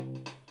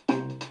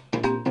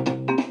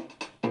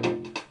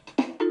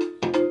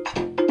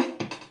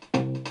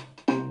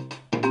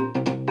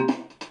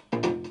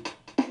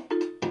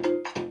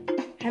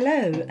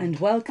Hello and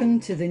welcome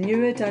to the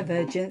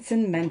Neurodivergence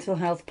and Mental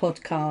Health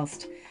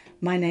podcast.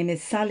 My name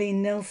is Sally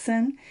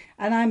Nilsson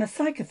and I'm a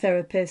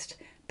psychotherapist,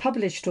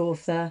 published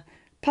author,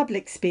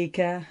 public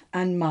speaker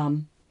and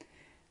mum.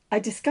 I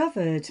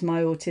discovered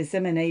my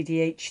autism and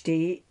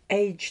ADHD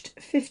aged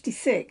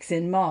 56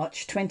 in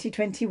March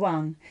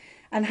 2021,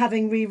 and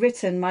having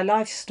rewritten my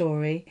life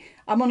story,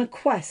 I'm on a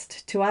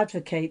quest to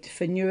advocate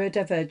for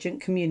neurodivergent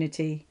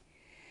community.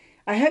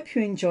 I hope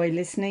you enjoy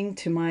listening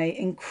to my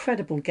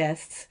incredible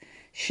guests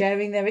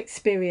sharing their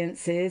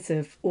experiences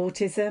of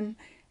autism,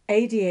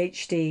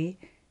 ADHD,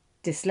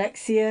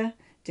 dyslexia,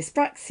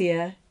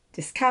 dyspraxia,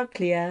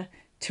 dyscalculia,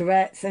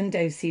 Tourette's and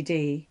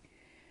OCD.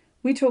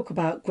 We talk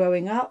about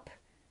growing up,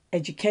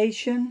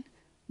 education,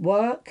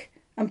 work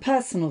and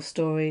personal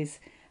stories,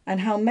 and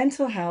how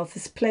mental health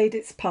has played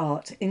its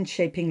part in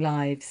shaping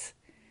lives.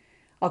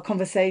 Our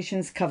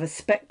conversations cover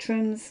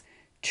spectrums,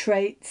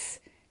 traits,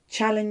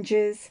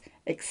 challenges,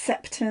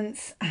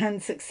 acceptance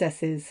and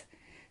successes.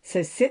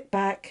 So sit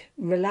back,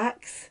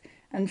 relax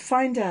and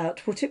find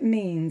out what it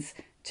means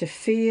to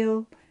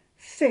feel,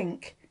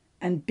 think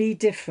and be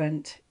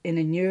different in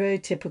a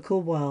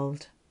neurotypical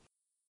world.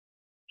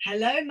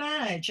 Hello,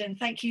 Madge, and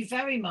thank you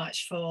very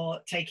much for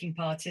taking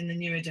part in the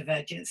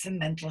Neurodivergence and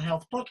Mental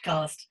Health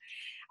podcast.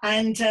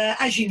 And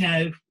as you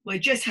know, we're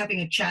just having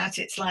a chat.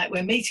 It's like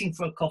we're meeting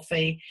for a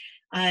coffee.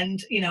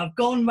 And, you know, I've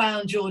gone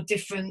round your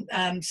different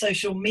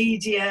social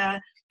media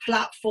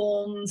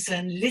platforms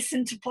and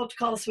listened to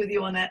podcasts with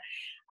you on it.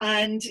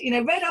 And, you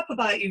know, read up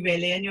about you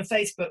really and your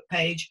Facebook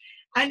page.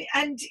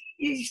 And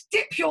you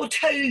dip your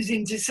toes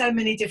into so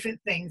many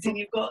different things and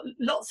you've got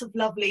lots of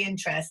lovely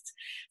interests.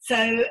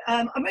 So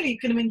I'm really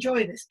going to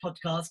enjoy this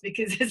podcast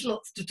because there's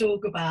lots to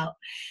talk about.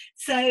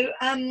 So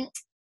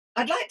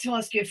I'd like to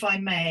ask you, if I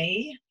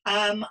may,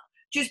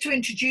 just to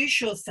introduce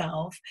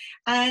yourself,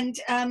 and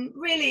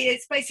really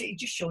it's basically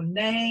just your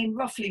name,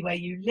 roughly where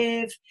you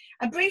live,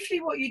 and briefly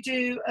what you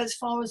do as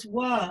far as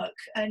work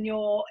and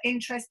your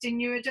interest in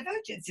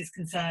neurodivergence is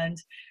concerned.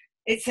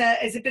 It's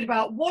a bit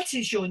about what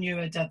is your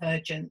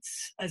neurodivergence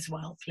as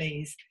well,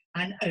 please.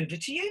 And over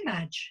to you,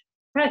 Madge.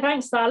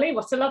 Thanks, Sally.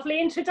 What a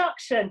lovely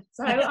introduction.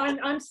 So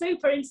I'm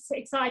super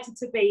excited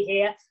to be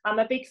here. I'm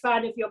a big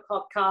fan of your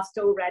podcast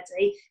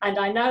already, and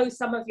I know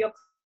some of your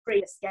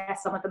previous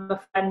guests, some of them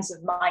are friends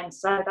of mine,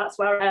 so that's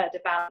where I heard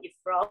about you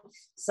from.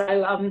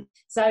 So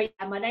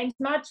yeah, my name's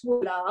Madge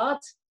Woolard.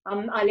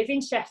 I live in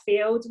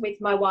Sheffield with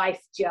my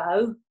wife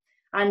Jo,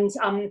 and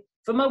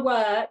for my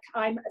work,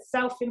 I'm a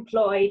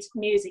self-employed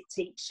music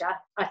teacher.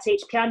 I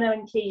teach piano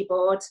and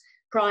keyboard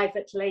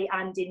privately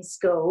and in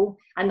school,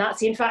 and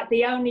that's in fact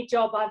the only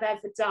job I've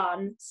ever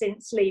done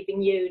since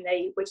leaving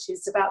uni, which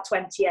is about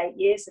 28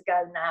 years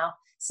ago now.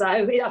 So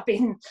I've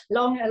been a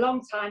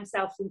long time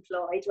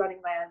self-employed, running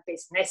my own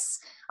business.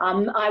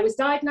 I was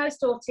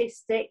diagnosed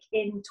autistic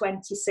in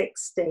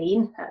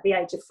 2016 at the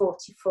age of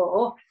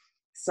 44,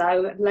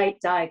 so late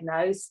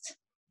diagnosed,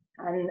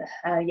 and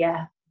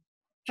yeah.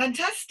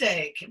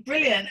 Fantastic,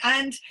 brilliant.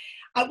 And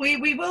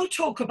we will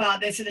talk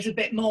about this a little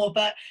bit more,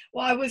 but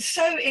I was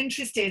so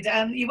interested,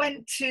 you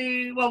went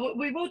to, well,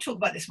 we will talk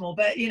about this more,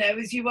 but you know,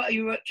 as you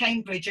were at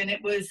Cambridge, and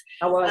it was,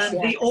 yeah,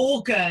 the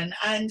organ.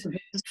 And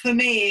for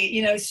me,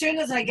 you know, as soon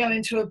as I go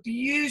into a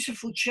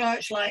beautiful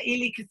church like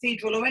Ely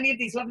Cathedral or any of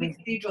these lovely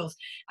cathedrals,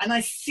 and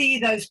I see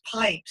those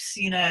pipes,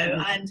 you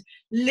know, and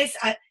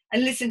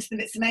listen to them,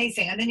 it's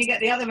amazing. And then you get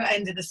the other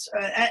end of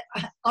the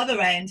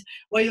other end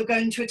where you're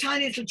going to a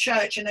tiny little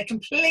church and they're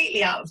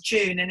completely out of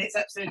tune, and it's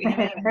absolutely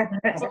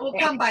so we'll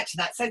come back to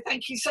that. So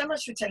thank you so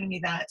much for telling me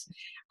that.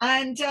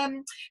 And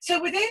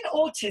so within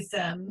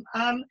autism,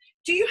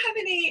 do you have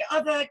any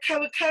other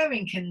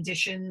co-occurring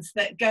conditions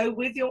that go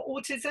with your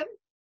autism?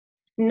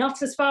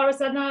 Not as far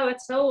as I know at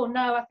all,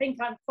 no. I think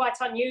I'm quite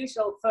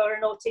unusual for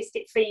an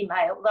autistic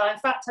female, though in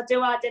fact I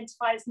do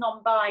identify as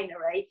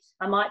non-binary.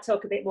 I might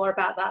talk a bit more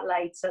about that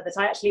later, that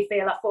I actually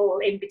feel I fall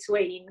in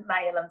between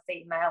male and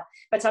female.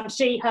 But I'm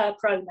she, her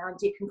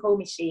pronouns. You can call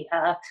me she,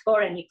 her,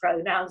 or any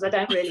pronouns. I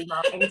don't really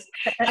mind.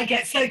 I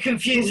get so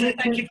confused, so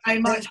thank you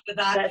very much for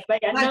that. But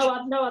yeah,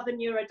 no other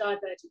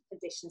neurodivergent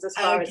conditions as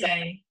far as I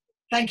know.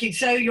 Thank you.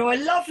 So you're a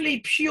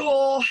lovely,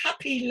 pure,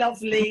 happy,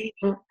 lovely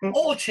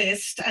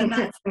autist, and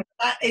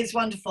that is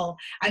wonderful.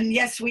 And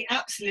yes, we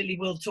absolutely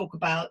will talk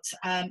about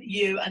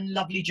you and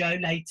lovely Jo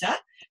later.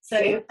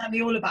 So tell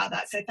me all about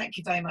that. So thank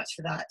you very much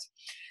for that.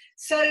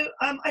 So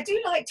I do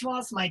like to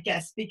ask my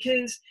guests,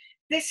 because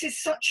this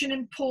is such an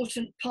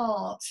important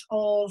part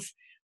of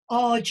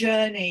our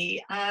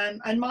journey.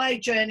 And my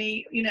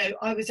journey, you know,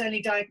 I was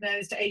only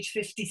diagnosed at age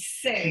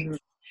 56.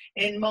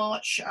 In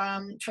March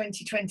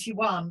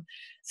 2021,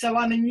 so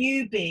I'm a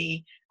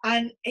newbie,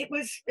 and it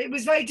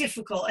was very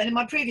difficult. And in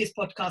my previous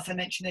podcast I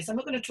mentioned this. I'm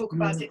not going to talk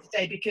about it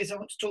today because I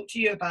want to talk to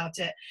you about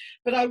it,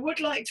 but I would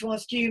like to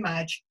ask you,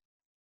 Madge,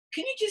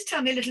 can you just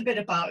tell me a little bit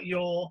about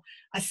your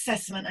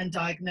assessment and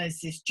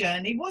diagnosis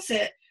journey? Was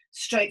it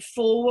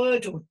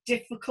straightforward or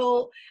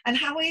difficult, and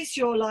how is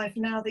your life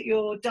now that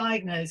you're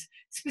diagnosed,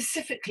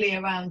 specifically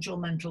around your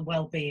mental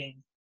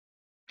well-being?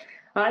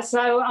 Right,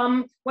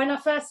 so when I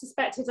first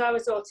suspected I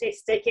was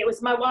autistic, it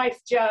was my wife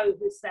Jo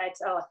who said,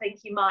 "Oh, I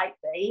think you might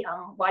be.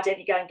 Why don't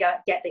you go and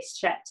get this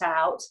checked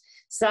out?"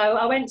 So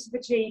I went to the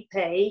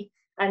GP,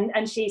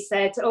 and she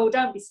said, "Oh,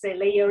 don't be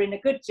silly. You're in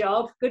a good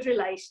job, good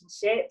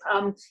relationship.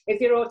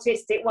 If you're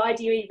autistic, why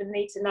do you even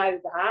need to know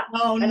that?"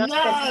 Oh, and no.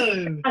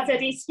 I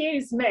said,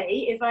 "Excuse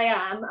me, if I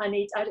am,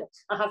 I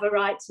have a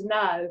right to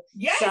know."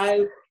 Yes.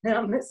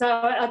 So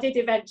I did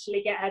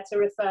eventually get her to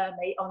refer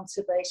me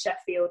onto the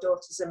Sheffield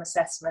Autism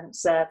Assessment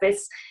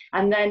Service.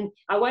 And then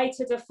I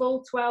waited a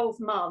full 12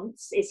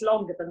 months. It's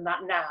longer than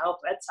that now,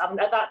 but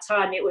at that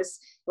time it was,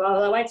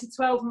 well, I waited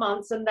 12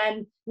 months, and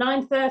then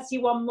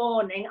 9:30 one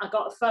morning, I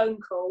got a phone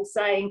call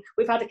saying,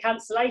 "We've had a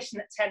cancellation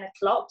at 10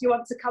 o'clock. Do you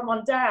want to come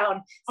on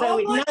down?" So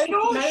with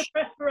no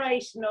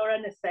preparation or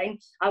anything,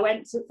 I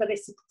went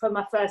for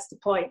my first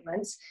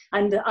appointment,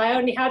 and I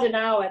only had an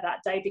hour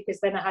that day because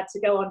then I had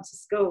to go on to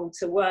school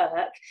to work.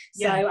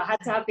 So I had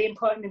to have the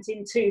appointment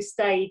in 2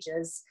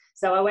 stages.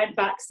 So I went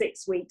back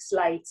 6 weeks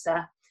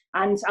later.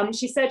 And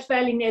she said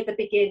fairly near the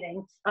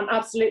beginning, "I'm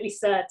absolutely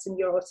certain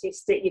you're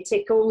autistic. You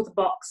tick all the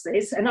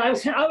boxes." And I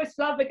was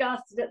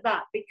flabbergasted at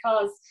that,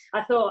 because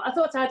I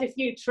thought I had a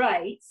few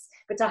traits,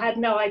 but I had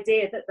no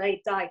idea that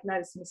they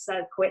diagnosed me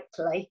so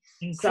quickly.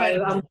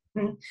 Incredible.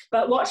 So,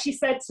 but what she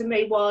said to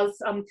me was,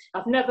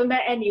 "I've never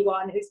met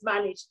anyone who's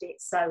managed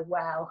it so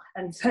well."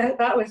 And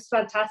that was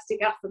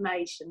fantastic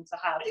affirmation to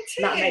have.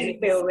 That made me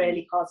feel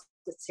really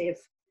positive.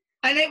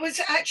 And it was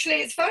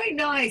actually, it's very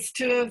nice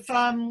to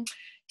have,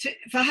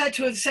 for her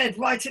to have said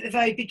right at the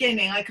very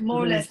beginning. I can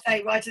more or less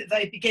say right at the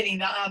very beginning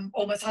that I'm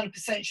almost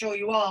 100% sure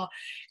you are,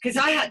 because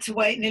I had to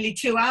wait nearly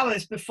 2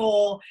 hours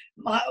before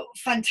my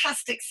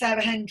fantastic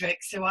Sarah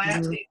Hendricks, who I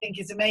absolutely think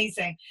is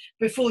amazing,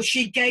 before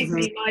she gave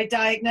me my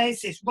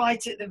diagnosis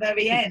right at the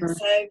very end.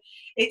 So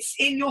it's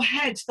in your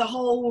head the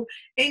whole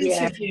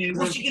interview.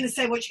 What's she going to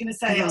say? What's she going to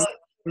say? Oh,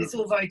 it's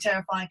all very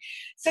terrifying.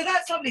 So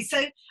that's lovely.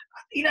 So,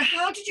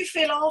 how did you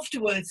feel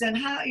afterwards, and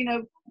how,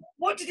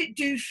 what did it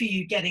do for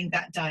you getting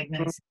that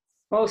diagnosis?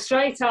 Well,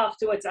 straight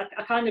afterwards,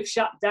 I kind of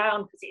shut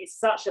down, because it is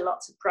such a lot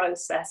to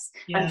process.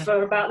 And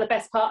for about the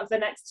best part of the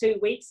next 2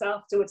 weeks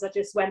afterwards, I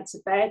just went to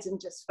bed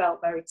and just felt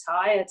very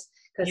tired,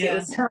 because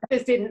I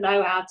just didn't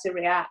know how to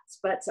react.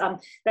 But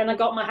then I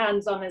got my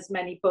hands on as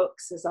many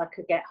books as I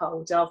could get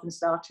hold of and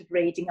started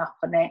reading up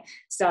on it,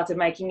 started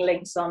making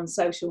links on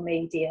social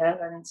media,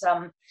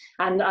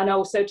 and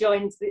also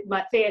joined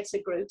my theatre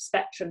group,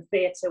 Spectrum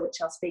Theatre, which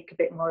I'll speak a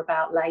bit more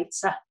about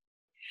later.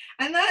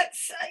 And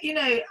that's,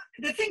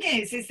 the thing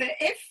is that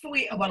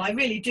I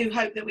really do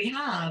hope that we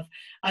have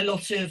a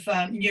lot of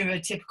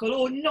neurotypical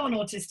or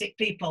non-autistic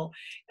people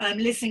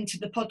listening to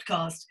the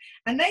podcast,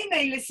 and they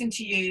may listen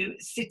to you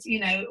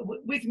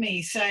with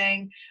me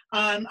saying,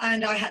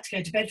 and I had to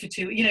go to bed for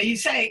 2 weeks. You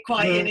say it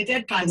quite in a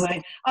deadpan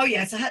way. "Oh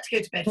yes, I had to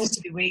go to bed for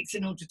 2 weeks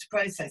in order to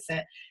process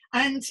it."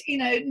 And,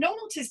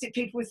 non-autistic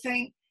people would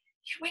think,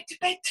 "You went to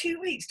bed 2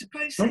 weeks to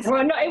process."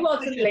 Well, no, it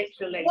wasn't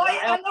literally.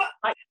 Why?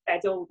 I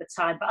bed all the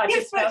time, but I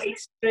just felt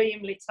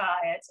extremely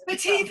tired.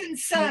 But even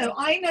so,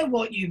 I know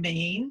what you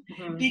mean,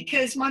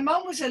 because my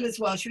mum was ill as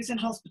well. She was in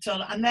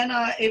hospital, and then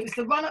it was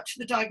the run up to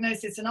the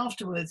diagnosis and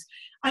afterwards.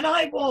 And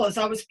I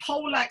was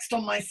poleaxed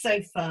on my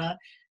sofa,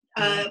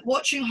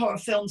 watching horror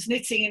films,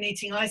 knitting and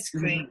eating ice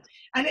cream.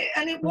 And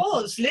it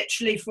was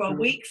literally for a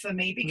week for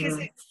me, because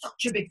it's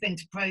such a big thing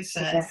to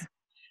process.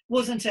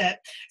 Wasn't it?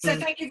 So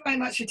thank you very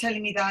much for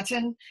telling me that.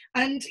 And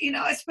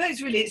I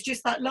suppose really it's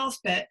just that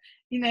last bit,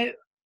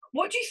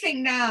 what do you think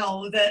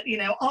now that,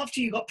 after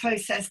you got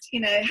processed,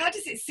 how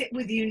does it sit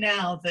with you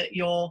now that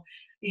you're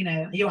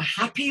a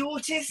happy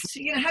autist?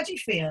 How do you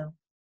feel?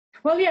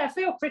 Well, yeah, I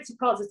feel pretty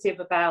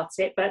positive about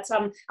it, but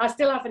I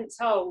still haven't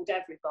told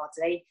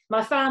everybody.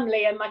 My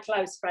family and my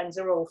close friends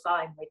are all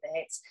fine with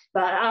it,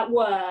 but at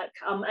work,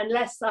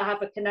 unless I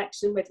have a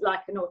connection with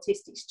like an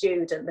autistic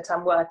student that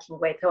I'm working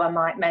with, who I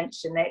might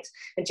mention it,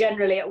 and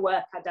generally at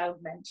work I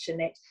don't mention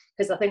it,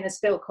 because I think there's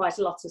still quite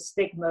a lot of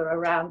stigma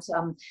around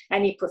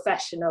any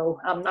professional.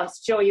 I'm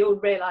sure you'll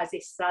realise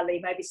this, Sally.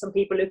 Maybe some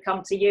people who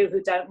come to you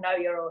who don't know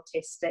you're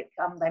autistic,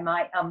 they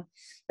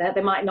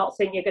might not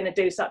think you're going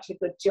to do such a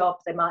good job.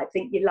 They might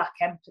think you lack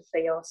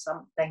empathy or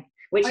something,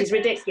 which is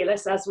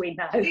ridiculous, as we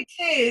know. It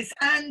is,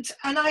 and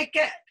I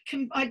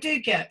do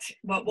get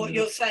what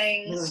you're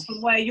saying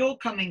from where you're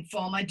coming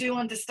from. I do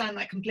understand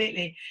that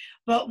completely.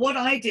 But what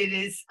I did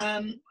is,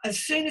 as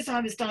soon as I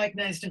was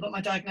diagnosed and got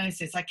my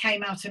diagnosis, I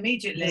came out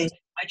immediately.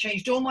 I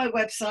changed all my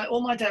website,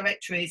 all my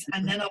directories,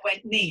 and then I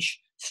went niche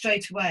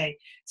straight away.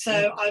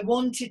 So I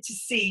wanted to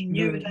see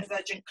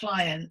neurodivergent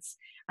clients,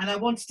 and I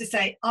wanted to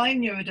say,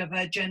 "I'm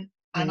neurodivergent,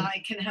 and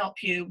I can help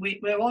you.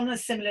 We're on a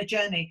similar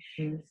journey."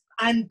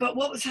 But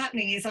what was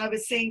happening is I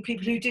was seeing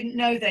people who didn't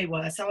know they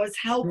were. So I was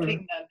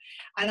helping them.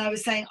 And I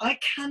was saying, I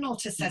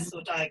cannot assess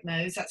or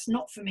diagnose. That's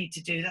not for me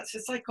to do. That's for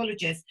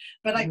psychologists.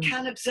 But I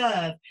can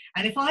observe.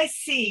 And if I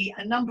see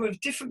a number of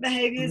different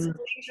behaviours,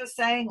 things you're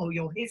saying, or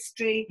your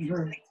history,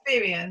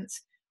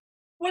 experience,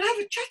 we'll have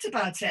a chat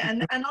about it,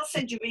 and I'll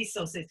send you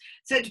resources.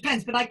 So it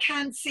depends, but I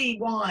can see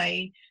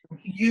why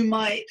you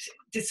might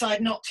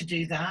decide not to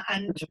do that,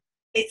 and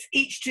it's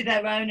each to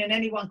their own, and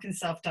anyone can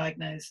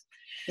self-diagnose.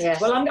 Yeah,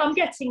 well, I'm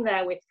getting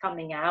there with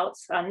coming out,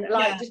 and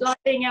just like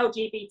being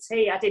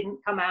LGBT, I didn't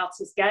come out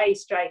as gay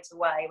straight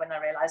away when I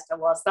realised I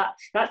was.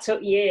 That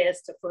took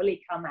years to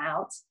fully come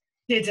out.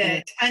 Did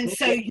it? And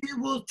so you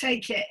will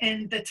take it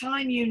in the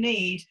time you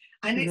need,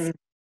 and it's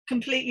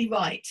completely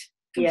right.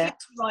 Completely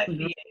right for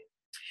you.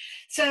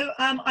 So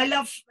I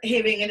love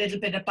hearing a little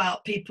bit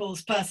about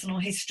people's personal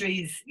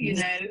histories, you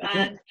know,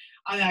 and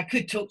I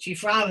could talk to you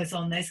for hours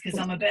on this because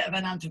I'm a bit of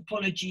an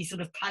anthropology, sort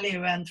of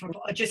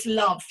paleoanthropologist. I just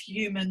love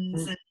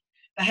humans and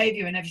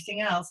behavior and everything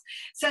else.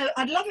 So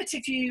I'd love it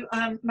if you,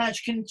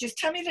 Madge, can just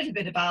tell me a little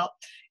bit about,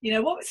 you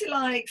know, what was it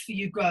like for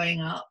you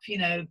growing up, you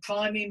know,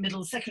 primary,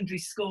 middle, secondary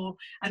school,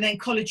 and then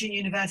college and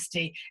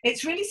university.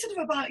 It's really sort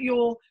of about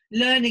your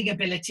learning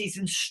abilities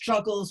and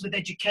struggles with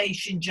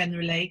education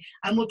generally,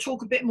 and we'll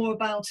talk a bit more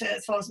about it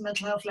as far as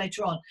mental health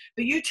later on.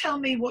 But you tell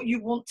me what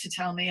you want to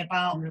tell me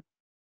about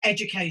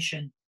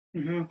education.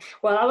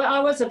 Well,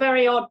 I was a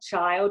very odd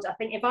child. I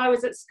think if I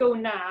was at school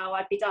now,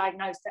 I'd be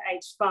diagnosed at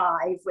age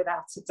 5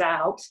 without a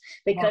doubt,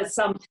 because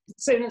as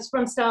soon as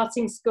from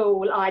starting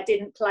school, I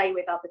didn't play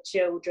with other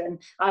children.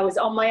 I was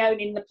on my own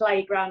in the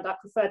playground. I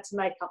preferred to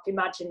make up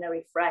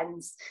imaginary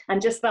friends,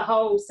 and just the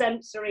whole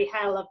sensory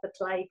hell of the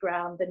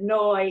playground, the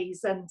noise,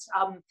 and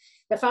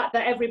the fact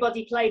that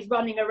everybody played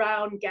running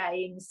around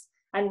games.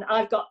 And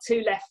I've got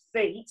 2 left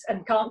feet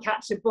and can't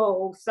catch a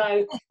ball,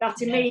 so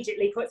that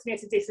immediately puts me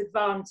at a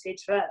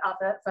disadvantage for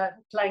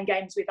playing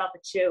games with other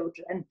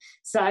children.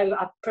 So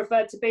I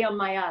preferred to be on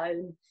my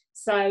own.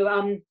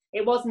 So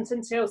it wasn't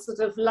until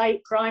sort of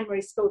late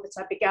primary school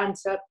that I began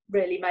to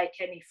really make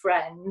any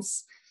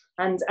friends,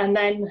 and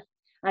then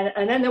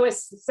there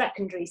was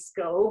secondary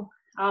school.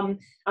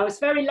 I was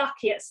very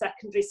lucky at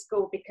secondary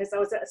school because I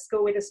was at a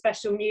school with a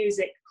special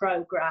music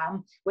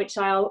programme, which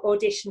I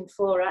auditioned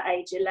for at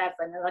age 11,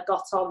 and I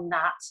got on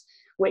that,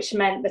 which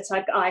meant that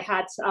I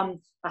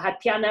had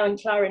piano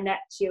and clarinet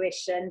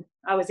tuition.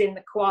 I was in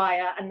the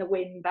choir and the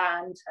wind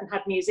band and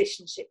had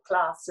musicianship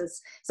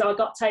classes. So I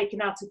got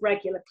taken out of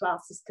regular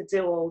classes to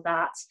do all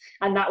that,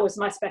 and that was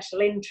my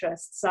special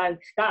interest. So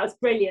that was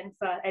brilliant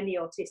for any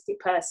autistic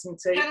person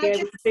to be able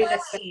to do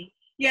this.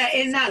 Yeah,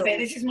 in that bit,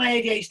 this is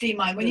my ADHD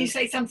mind. When you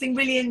say something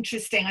really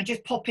interesting, I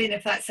just pop in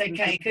if that's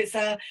okay, because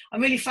I'm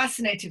really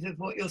fascinated with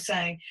what you're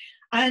saying.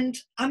 And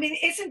I mean,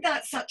 isn't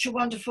that such a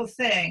wonderful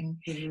thing?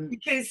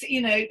 Because,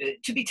 you know,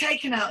 to be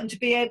taken out and to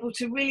be able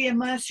to really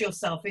immerse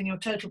yourself in your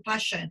total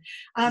passion.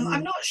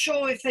 I'm not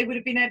sure if they would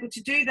have been able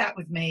to do that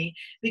with me,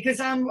 because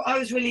I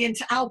was really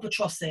into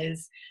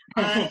albatrosses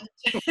and,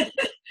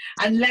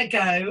 and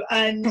Lego,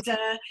 and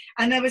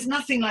there was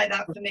nothing like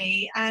that for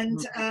me.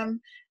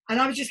 And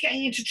I was just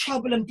getting into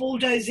trouble and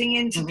bulldozing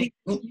into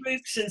people's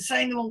groups and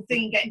saying the wrong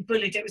thing and getting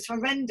bullied. It was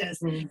horrendous.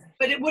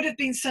 But it would have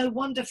been so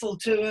wonderful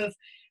to have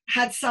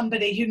had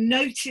somebody who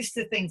noticed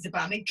the things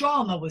about me.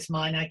 Drama was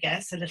mine, I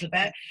guess, a little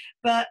bit.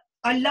 But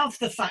I love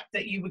the fact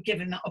that you were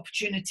given that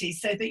opportunity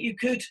so that you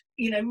could,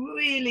 you know,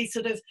 really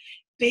sort of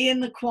be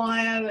in the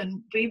choir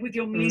and be with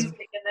your music,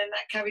 and then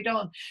that carried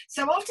on.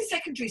 So after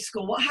secondary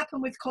school, what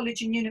happened with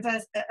college and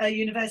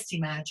university,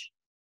 Madge?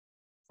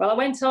 Well, I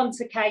went on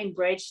to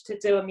Cambridge to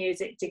do a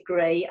music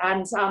degree,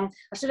 and I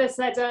should have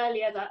said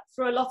earlier that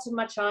for a lot of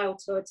my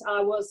childhood,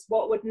 I was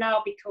what would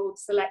now be called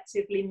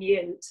selectively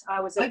mute. I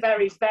was a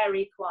very,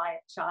 very quiet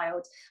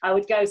child. I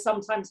would go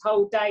sometimes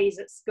whole days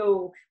at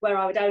school where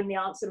I would only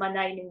answer my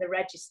name in the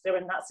register,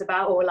 and that's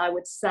about all I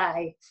would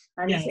say.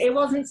 And it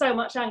wasn't so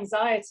much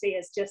anxiety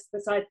as just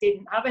that I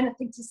didn't have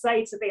anything to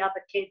say to the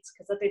other kids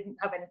because I didn't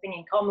have anything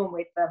in common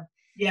with them.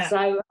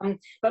 So,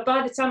 but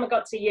by the time I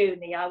got to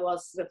uni, I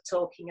was sort of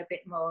talking a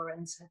bit more,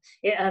 and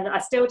I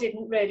still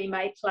didn't really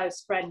make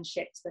close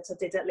friendships, but I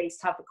did at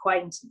least have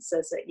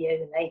acquaintances at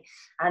uni.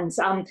 And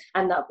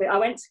I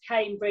went to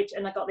Cambridge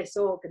and I got this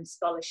organ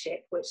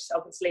scholarship, which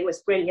obviously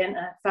was brilliant,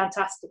 a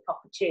fantastic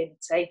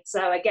opportunity.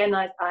 So again,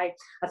 I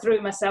threw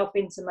myself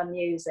into my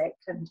music,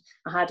 and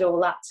I had all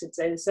that to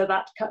do. So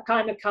that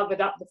kind of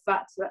covered up the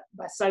fact that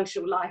my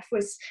social life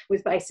was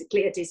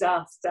basically a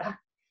disaster.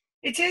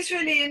 It is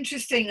really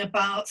interesting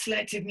about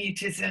selective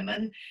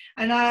mutism,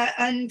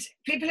 and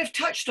people have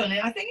touched on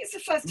it. I think it's the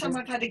first time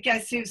I've had a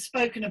guest who's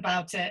spoken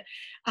about it.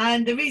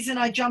 And the reason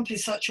I Jump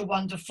is such a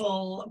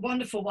wonderful.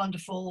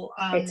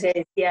 It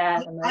is,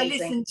 yeah. Amazing. I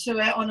listened to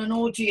it on an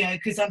audio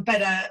because I'm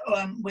better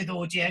with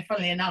audio,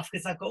 funnily enough,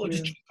 because I've got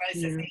auditory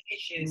processing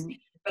issues.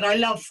 But I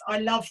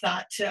love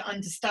that to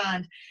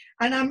understand.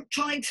 And I'm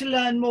trying to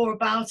learn more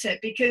about it,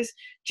 because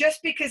just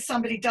because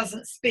somebody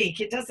doesn't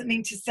speak, it doesn't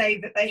mean to say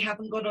that they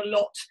haven't got a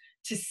lot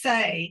to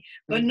say,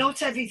 but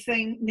not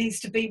everything needs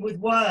to be with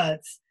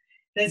words.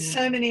 There's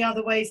so many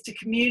other ways to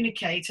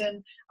communicate,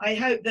 and I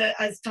hope that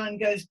as time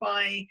goes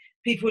by,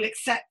 people will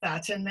accept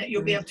that, and that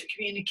you'll be able to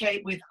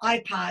communicate with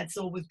iPads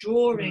or with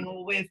drawing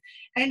or with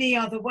any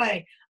other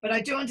way. But I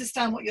do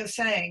understand what you're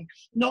saying,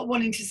 not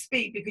wanting to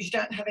speak because you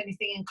don't have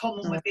anything in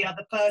common with the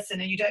other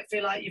person and you don't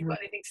feel like you've got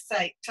anything to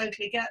say.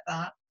 Totally get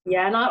that.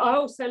 Yeah, and I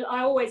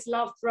always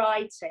loved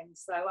writing,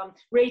 so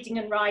reading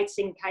and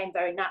writing came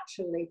very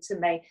naturally to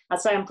me. I'd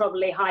say I'm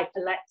probably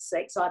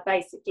hyperlexic, so I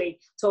basically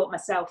taught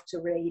myself to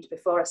read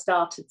before I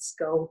started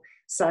school.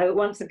 So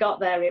once I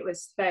got there, it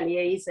was fairly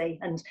easy,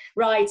 and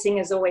writing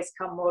has always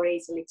come more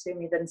easily to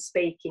me than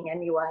speaking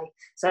anyway.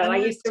 So I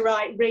used to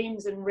write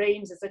reams and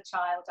reams as a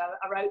child.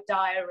 I wrote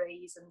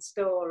diaries and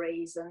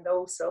stories and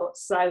all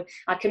sorts, so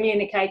I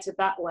communicated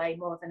that way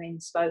more than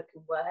in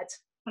spoken word.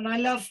 And I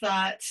love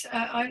that.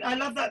 I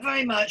love that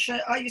very much.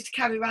 I used to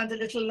carry around a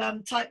little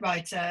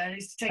typewriter. I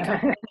used to take up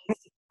to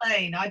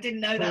Spain. I didn't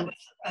know that was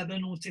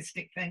an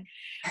autistic thing.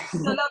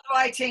 So I love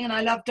writing and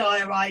I love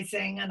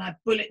diarising, and I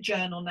bullet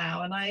journal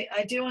now, and I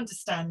do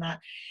understand that.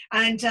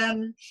 And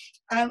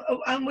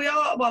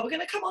we're going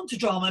to come on to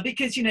drama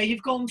because, you know,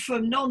 you've gone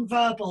from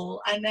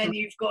non-verbal and then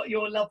you've got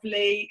your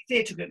lovely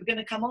theatre group. We're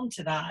going to come on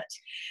to that.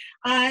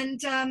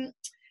 And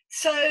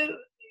so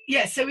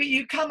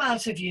you come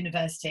out of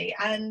university,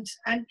 and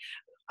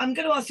I'm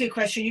going to ask you a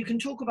question. You can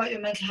talk about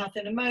your mental health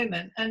in a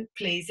moment, and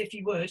please, if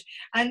you would.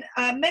 And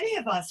many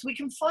of us, we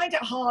can find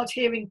it hard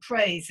hearing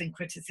praise and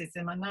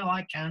criticism. I know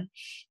I can,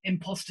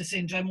 imposter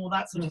syndrome, all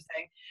that sort of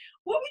thing.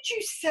 What would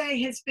you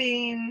say has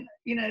been,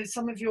 you know,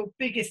 some of your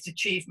biggest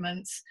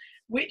achievements,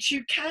 which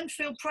you can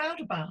feel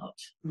proud about?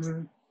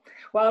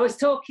 Well, I was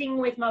talking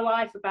with my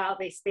wife about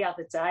this the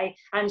other day,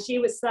 and she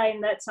was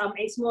saying that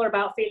it's more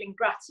about feeling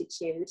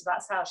gratitude.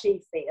 That's how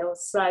she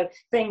feels. So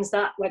things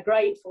that we're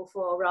grateful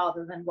for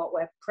rather than what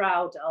we're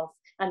proud of.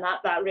 And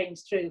that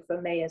rings true for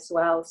me as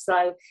well.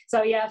 So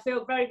yeah, I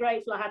feel very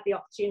grateful I had the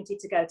opportunity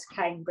to go to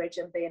Cambridge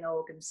and be an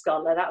organ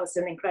scholar. That was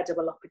an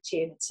incredible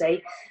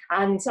opportunity.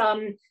 And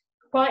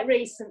quite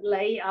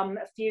recently,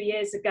 a few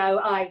years ago,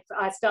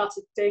 I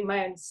started doing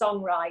my own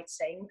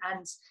songwriting,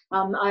 and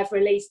I've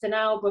released an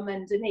album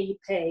and an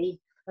EP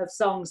of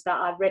songs that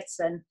I've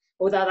written,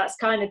 although that's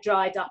kind of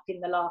dried up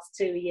in the last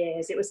 2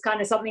 years. It was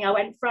kind of something I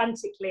went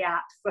frantically at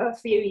for a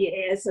few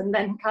years and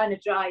then kind of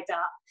dried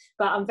up.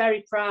 But I'm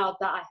very proud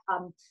that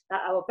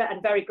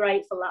I'm very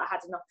grateful that I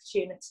had an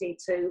opportunity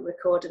to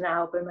record an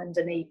album and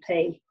an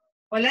EP.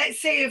 Well,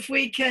 let's see if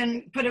we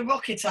can put a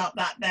rocket up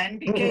that then,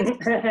 because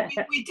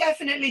we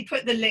definitely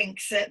put the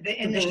links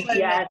in the show.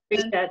 Yeah, we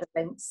share the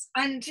links.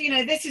 And, you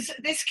know,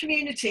 this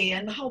community,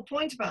 and the whole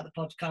point about the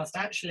podcast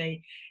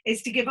actually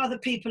is to give other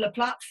people a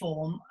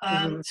platform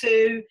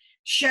to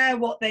share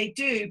what they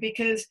do,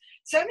 because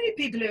so many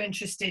people are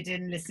interested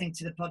in listening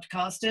to the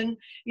podcast, and,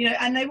 you know,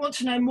 and they want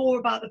to know more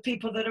about the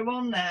people that are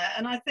on there.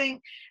 And I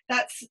think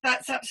that's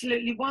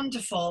absolutely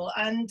wonderful.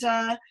 And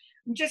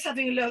I'm just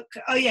having a look.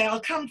 Oh yeah,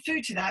 I'll come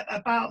through to that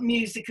about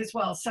music as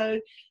well. So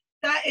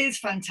that is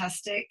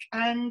fantastic.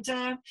 And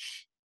so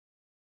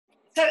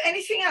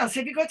anything else?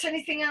 Have you got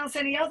anything else,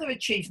 any other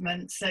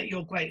achievements that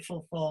you're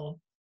grateful for?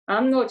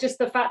 Not just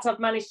the fact I've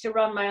managed to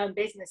run my own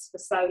business for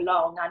so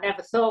long. I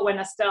never thought when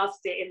I started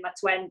it in my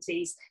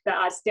 20s that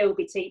I'd still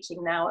be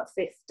teaching now at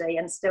 50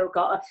 and still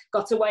got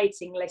a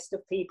waiting list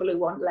of people who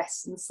want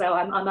lessons. So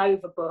I'm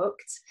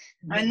overbooked.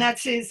 And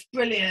that is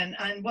brilliant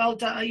and well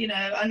done, you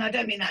know, and I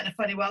don't mean that in a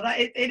funny way. That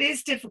it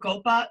is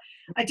difficult, but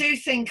I do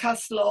think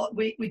us lot,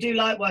 we do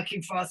like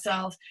working for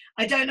ourselves.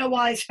 I don't know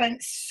why I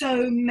spent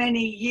so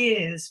many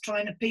years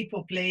trying to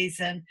people please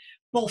and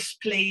boss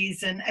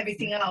please and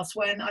everything else,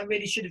 when I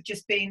really should have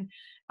just been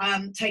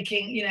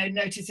taking, you know,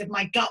 notice of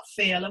my gut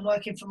feel and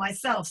working for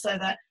myself so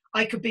that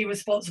I could be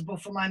responsible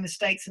for my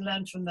mistakes and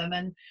learn from them,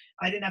 and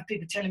I didn't have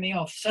people telling me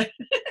off. So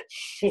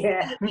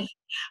yeah,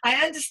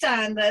 I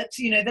understand that,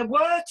 you know, there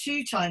were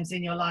 2 times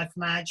in your life,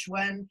 Madge,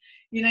 when,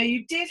 you know,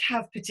 you did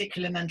have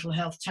particular mental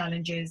health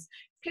challenges.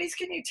 Please,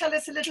 can you tell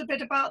us a little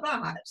bit about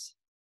that?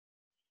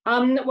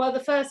 Well, the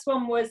first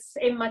one was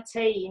in my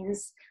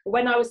teens.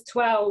 When I was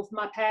 12,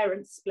 my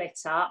parents split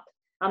up.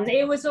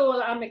 It was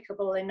all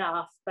amicable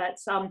enough, but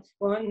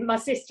when my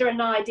sister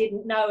and I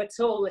didn't know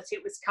at all that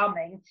it was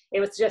coming. It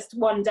was just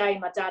one day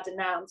my dad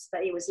announced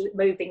that he was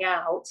moving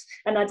out,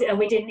 and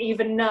we didn't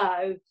even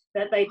know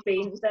that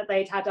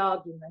they'd had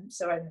arguments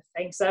or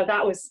anything. So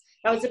that was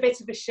a bit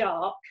of a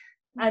shock.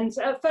 And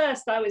at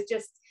first I was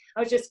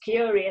just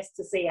curious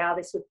to see how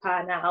this would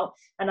pan out,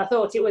 and I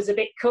thought it was a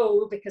bit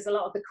cool because a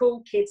lot of the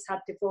cool kids had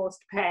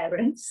divorced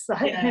parents. So,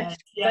 yeah.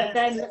 But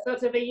then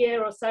sort of a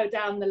year or so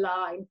down the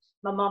line,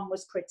 my mum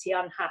was pretty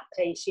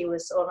unhappy. She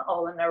was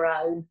all on her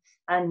own.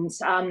 And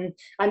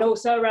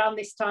also around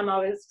this time,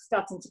 I was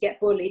starting to get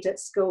bullied at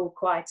school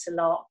quite a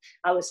lot.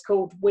 I was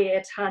called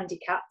weird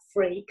handicap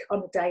freak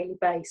on a daily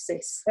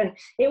basis, and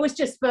it was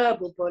just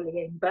verbal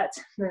bullying. But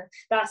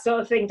that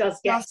sort of thing does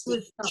get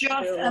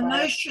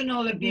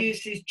emotional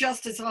abuse is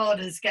just as hard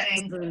as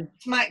getting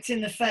smacked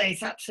in the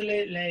face.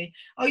 Absolutely.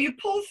 Oh, you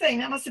poor thing.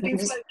 That must have been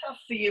so tough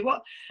for you.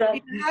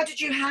 How did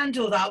you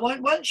handle that?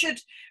 One should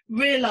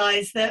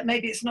realise that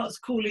maybe it's not as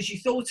cool as you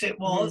thought it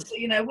was.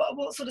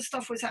 What sort of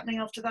stuff was happening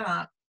after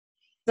that?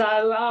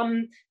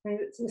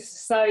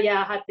 So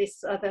yeah, I had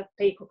this other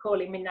people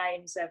calling me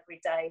names every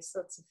day,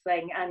 sort of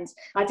thing, and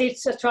I did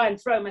try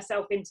and throw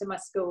myself into my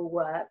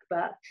schoolwork,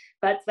 but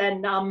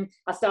then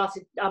I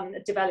started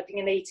developing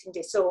an eating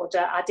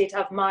disorder. I did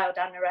have mild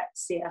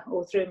anorexia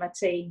all through my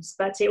teens,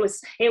 but it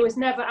was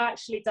never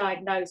actually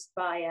diagnosed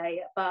by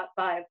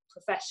a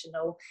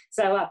professional.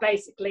 So I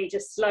basically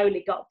just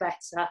slowly got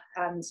better,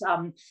 and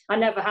I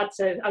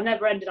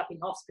never ended up in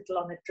hospital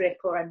on a drip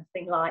or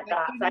anything like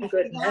that. Thank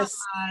goodness.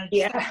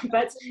 Yeah.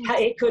 But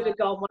it could have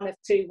gone one of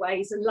two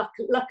ways, and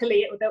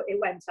luckily it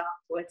went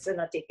upwards, and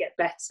I did get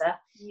better.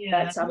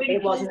 Yeah, but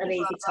it wasn't an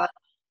easy time.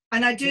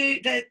 And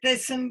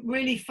there's some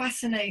really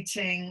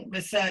fascinating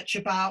research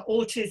about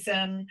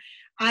autism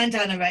and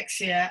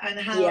anorexia, and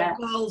how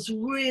girls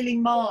really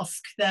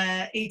mask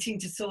their eating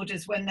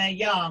disorders when they're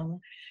young.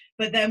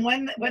 But then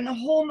when the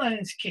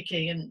hormones kick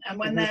in, and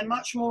when they're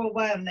much more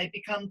aware and they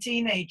become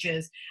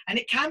teenagers, and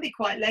it can be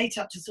quite late,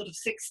 up to sort of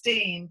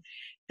 16,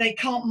 they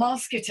can't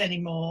mask it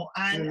anymore.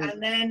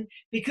 And then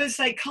because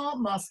they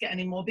can't mask it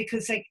anymore,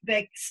 because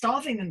they're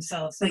starving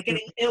themselves, they're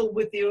getting ill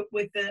with the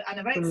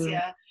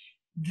anorexia,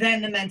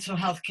 then the mental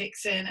health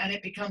kicks in, and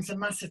it becomes a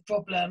massive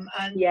problem.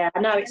 And I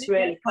know it's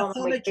really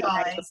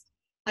pathologized.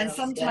 And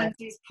sometimes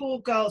these poor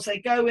girls, they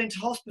go into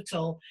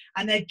hospital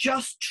and they're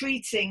just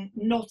treating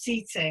not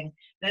eating.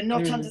 They're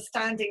not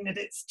understanding that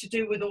it's to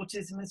do with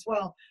autism as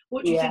well.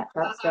 What do you think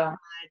about that,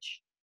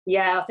 Madge?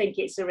 Yeah, I think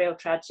it's a real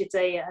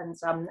tragedy, and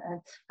I'm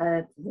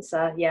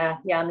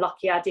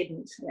lucky I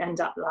didn't end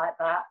up like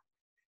that.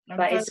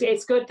 But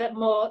it's good that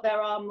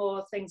there are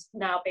more things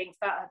now being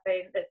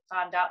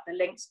found out, the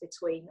links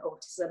between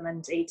autism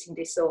and eating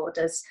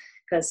disorders,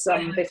 because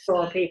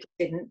before people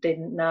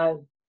didn't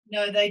know.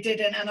 No, they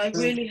didn't, and I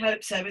really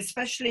hope so,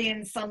 especially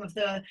in some of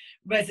the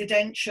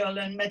residential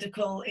and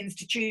medical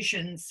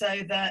institutions,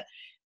 so that,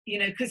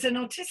 because an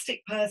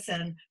autistic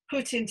person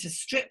put into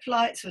strip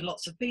lights with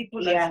lots of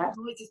people, loads of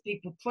noises,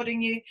 people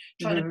prodding you,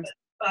 trying to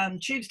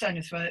put tubes down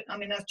your throat. I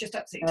mean, that's just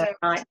absolutely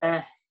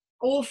terrible.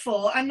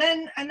 Awful. And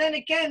then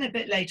again, a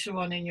bit later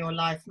on in your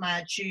life,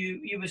 Madge,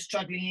 you were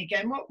struggling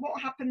again.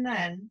 What happened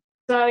then?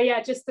 So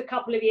yeah, just a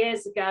couple of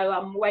years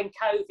ago, when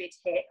COVID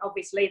hit,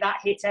 obviously that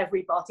hit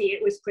everybody.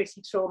 It was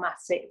pretty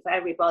traumatic for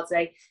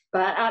everybody.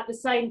 But at the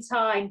same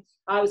time,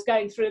 I was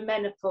going through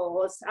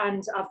menopause,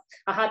 and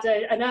I had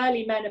an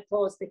early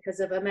menopause because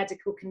of a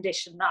medical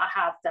condition that I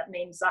have. That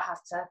means I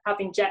have to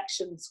have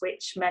injections,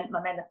 which meant my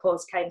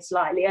menopause came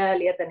slightly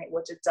earlier than it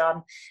would have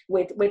done,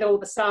 with all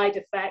the side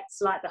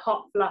effects like the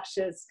hot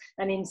flushes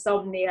and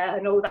insomnia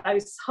and all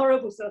those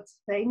horrible sorts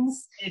of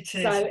things.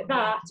 So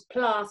that,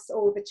 plus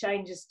all the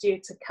changes due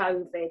to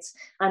COVID,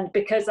 and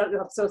because I'm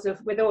sort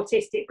of with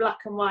autistic black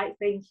and white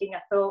thinking,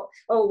 I thought,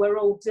 we're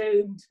all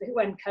doomed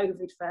when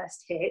COVID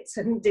first hit,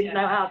 and didn't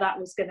know how that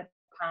was going to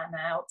pan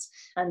out.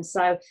 And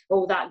so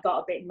all that got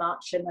a bit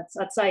much, and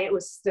I'd say it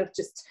was sort of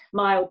just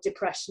mild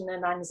depression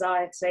and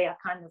anxiety. I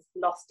kind of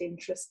lost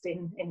interest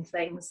in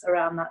things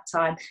around that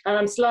time, and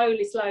I'm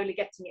slowly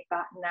getting it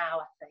back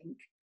now, I think.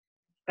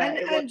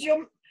 And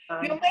you're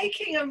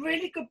making a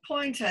really good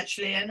point,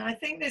 actually, and I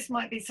think this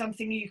might be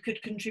something you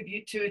could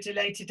contribute to at a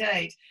later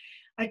date.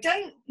 I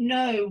don't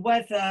know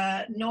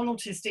whether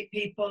non-autistic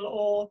people,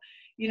 or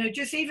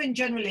just even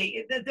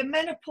generally, the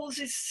menopause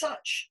is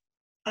such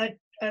a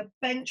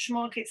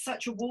benchmark, it's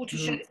such a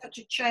watershed, it's such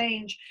a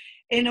change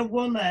in a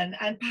woman,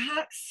 and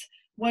perhaps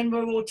when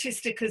we're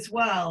autistic as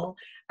well,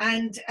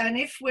 and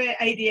if we're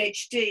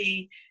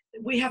ADHD,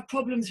 we have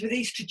problems with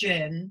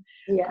estrogen,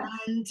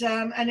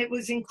 and it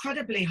was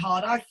incredibly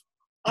hard.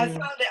 I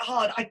found it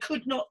hard. I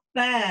could not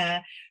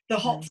bear the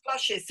hot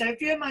flushes. So if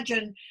you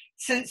imagine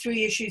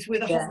sensory issues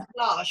with a hot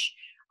flush,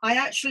 I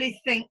actually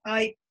think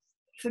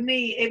for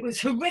me, it was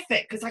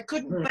horrific, because I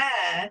couldn't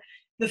bear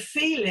the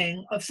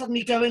feeling of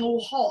suddenly going all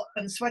hot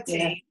and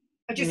sweaty.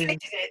 I just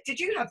hated it.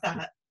 Did you have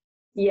that?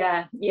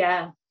 Yeah.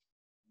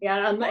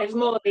 And it was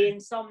more the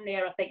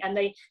insomnia, I think, and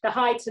the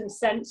heightened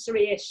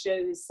sensory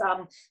issues.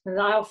 And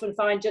I often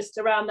find just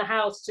around the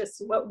house,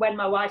 just when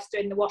my wife's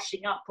doing the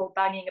washing up or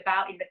banging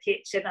about in the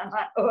kitchen, I'm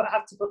like, I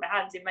have to put my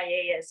hands in my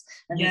ears.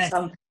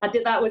 And I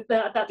did that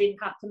that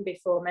didn't happen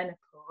before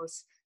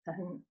menopause.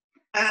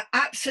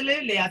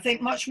 Absolutely. I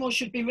think much more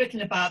should be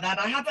written about that.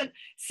 I haven't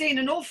seen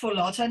an awful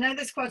lot. I know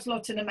there's quite a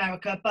lot in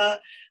America,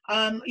 but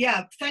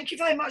yeah, thank you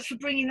very much for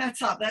bringing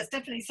that up. That's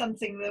definitely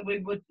something that we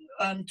would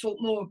talk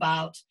more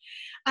about.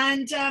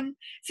 And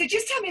so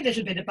just tell me a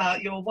little bit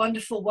about your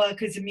wonderful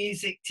work as a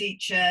music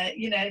teacher,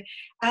 you know,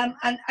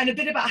 and a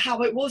bit about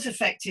how it was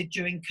affected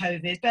during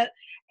COVID. But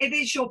it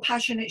is your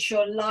passion, it's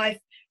your life.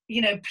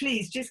 You know,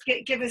 please just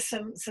give us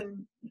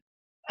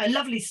a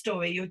lovely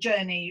story, your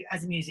journey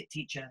as a music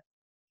teacher.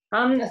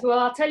 Well,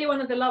 I'll tell you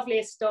one of the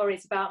loveliest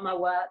stories about my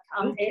work.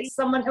 It's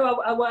someone who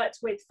I worked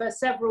with for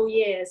several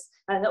years,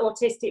 an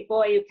autistic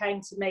boy who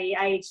came to me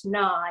aged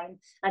 9,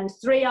 and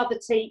 3 other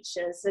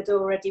teachers had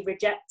already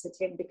rejected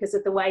him because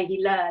of the way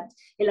he learned.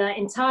 He learned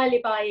entirely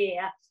by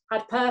ear,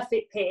 had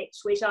perfect pitch,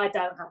 which I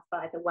don't have,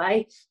 by the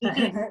way.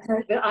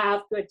 I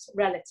have good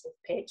relative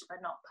pitch, but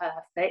not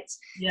perfect.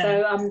 Yeah.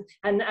 So,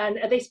 and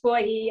this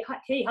boy,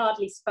 he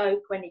hardly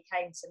spoke when he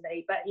came to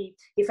me, but he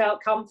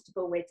felt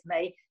comfortable with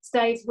me,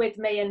 stayed with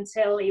me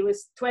until he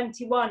was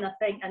 21, I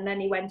think, and then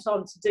he went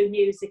on to do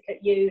music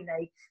at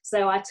uni.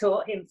 So I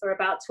taught him for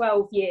about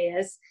 12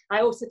 years.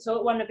 I also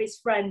taught one of his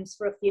friends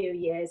for a few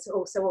years,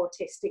 also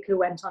autistic, who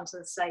went on to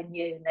the same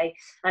uni.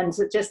 And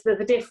just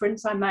the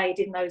difference I made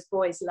in those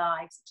boys'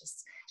 lives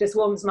just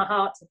warms my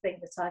heart to think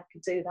that I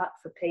could do that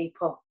for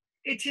people.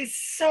 It is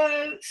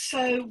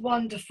so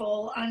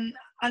wonderful, and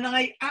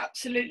I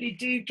absolutely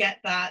do get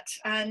that.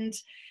 And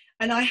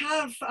I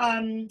have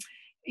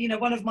you know,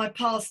 one of my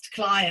past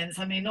clients,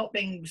 I mean, not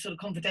being sort of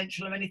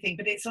confidential or anything,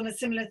 but it's on a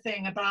similar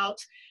thing about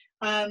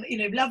you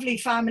know, lovely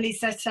family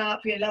set up,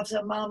 you know, loves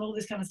her mum, all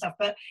this kind of stuff,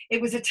 but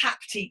it was a tap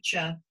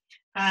teacher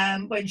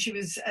when she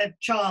was a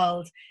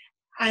child.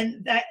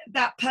 And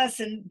that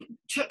person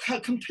took her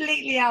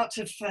completely out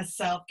of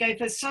herself, gave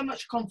her so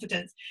much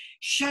confidence,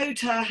 showed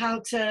her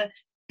how to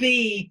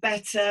be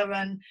better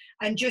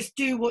and just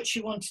do what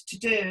she wanted to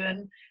do.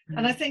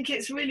 And I think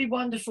it's really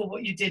wonderful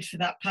what you did for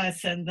that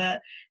person,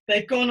 that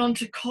they've gone on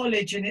to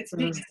college and it's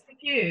because of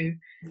you.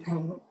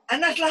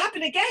 And that'll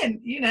happen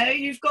again. You know,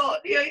 you've got,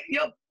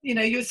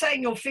 you're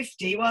saying you're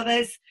 50. Well,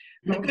 there's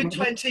a good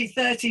 20,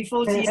 30,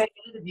 40 years ahead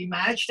of you,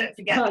 Madge. Don't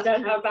forget. I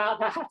don't know about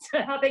that.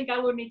 I think I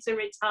will need to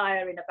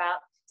retire in about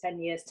 10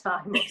 years'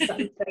 time or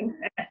something.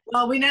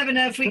 Well, we never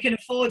know if we can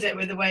afford it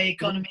with the way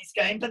economy's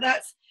going, but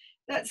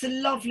that's a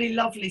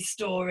lovely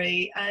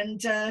story.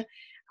 And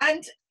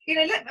you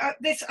know,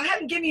 I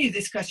haven't given you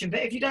this question,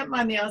 but if you don't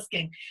mind me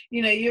asking,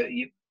 you know,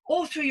 you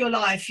all through your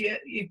life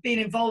you've been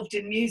involved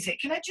in music.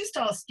 Can I just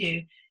ask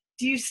you,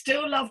 do you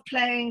still love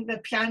playing the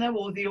piano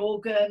or the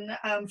organ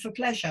for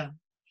pleasure?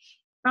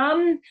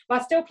 Well, I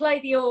still play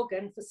the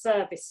organ for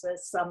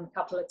services a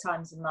couple of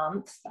times a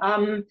month,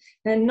 and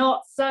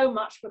not so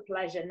much for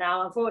pleasure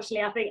now.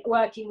 Unfortunately, I think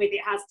working with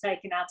it has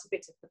taken out a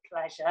bit of the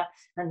pleasure,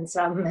 and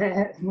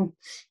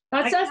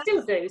I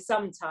still do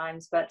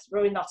sometimes, but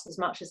really not as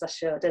much as I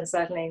should, and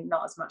certainly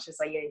not as much as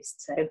I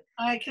used to.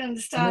 I can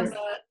understand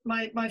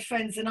that. My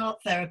friend's an art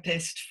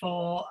therapist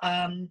for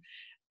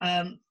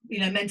you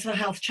know, mental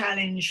health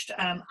challenged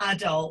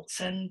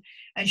adults, and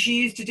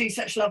she used to do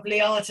such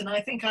lovely art. And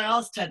I think I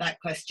asked her that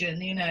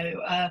question, you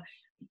know,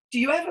 do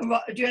you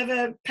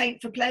ever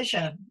paint for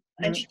pleasure?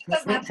 And she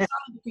doesn't have time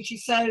because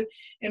she's so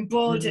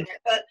embroiled in it,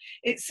 but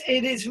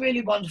it is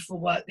really wonderful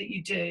work that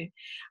you do.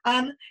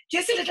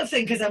 Just a little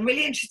thing, because I'm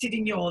really interested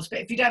in yours, but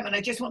if you don't mind,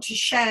 I just want to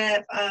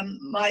share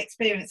my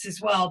experience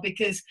as well,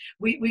 because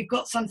we've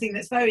got something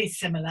that's very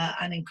similar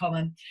and in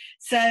common.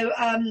 So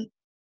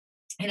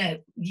you know,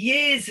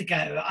 years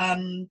ago,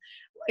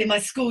 in my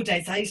school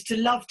days, I used to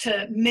love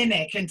to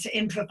mimic and to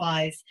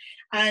improvise.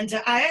 And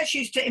I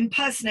actually used to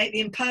impersonate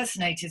the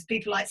impersonators,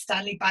 people like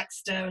Stanley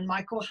Baxter and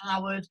Michael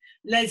Howard,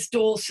 Les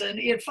Dawson,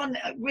 you know, fun,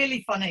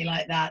 really funny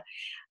like that.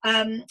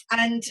 And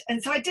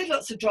so I did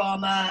lots of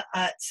drama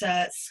at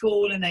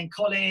school and then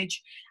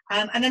college.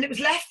 And then it was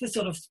left for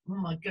sort of, oh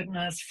my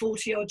goodness,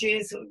 40 odd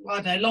years,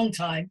 I don't know, a long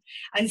time.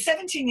 And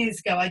 17 years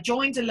ago, I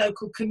joined a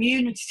local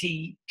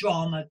community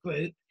drama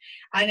group.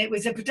 And it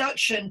was a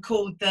production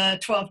called The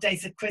 12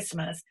 Days of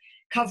Christmas,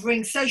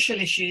 covering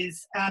social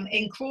issues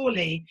in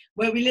Crawley,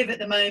 where we live at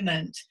the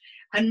moment.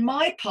 And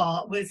my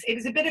part was, it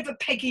was a bit of a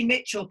Peggy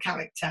Mitchell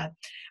character.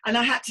 And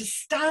I had to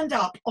stand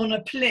up on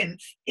a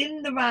plinth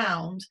in the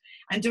round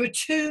and do a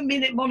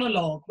 2-minute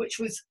monologue, which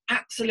was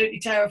absolutely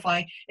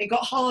terrifying. It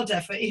got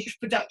harder for each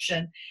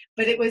production,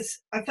 but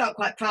I felt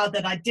quite proud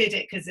that I did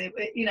it, because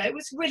you know, it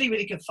was really,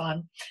 really good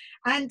fun.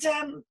 And,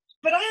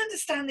 but I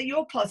understand that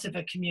you're part of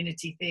a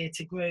community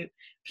theatre group.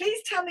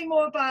 Please tell me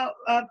more about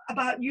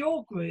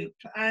your group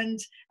and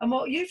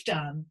what you've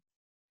done.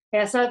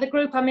 Yeah, so the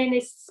group I'm in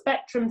is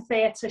Spectrum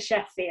Theatre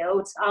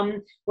Sheffield.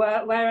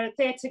 We're a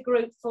theatre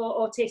group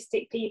for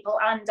autistic people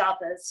and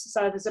others.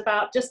 So there's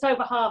about just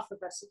over half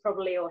of us are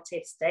probably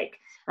autistic.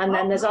 And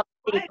then there's other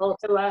people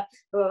who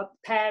are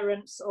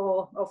parents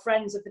or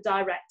friends of the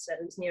director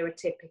who's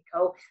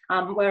neurotypical.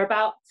 We're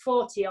about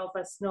 40 of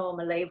us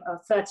normally,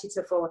 30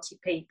 to 40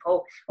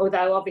 people,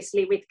 although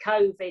obviously with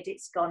COVID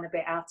it's gone a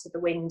bit out of the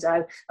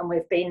window and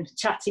we've been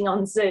chatting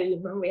on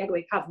Zoom and we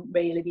haven't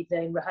really been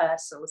doing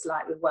rehearsals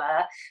like we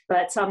were.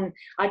 But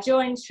I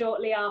joined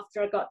shortly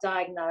after I got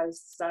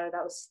diagnosed, so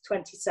that was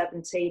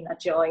 2017 I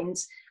joined.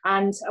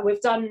 And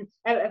we've done,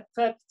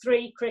 for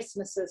 3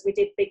 Christmases, we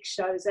did big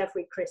shows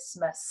every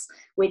Christmas.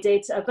 We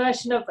did a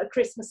version of A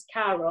Christmas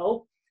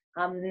Carol.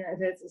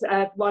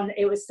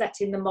 It was set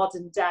in the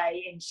modern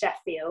day in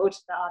Sheffield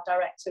that our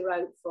director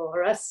wrote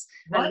for us.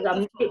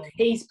 And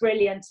he's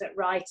brilliant at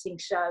writing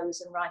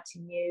shows and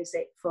writing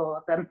music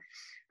for them.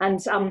 And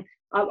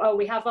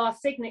we have our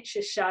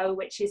signature show,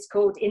 which is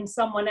called In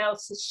Someone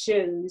Else's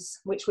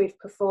Shoes, which we've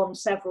performed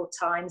several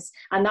times.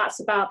 And that's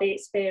about the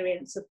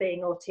experience of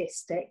being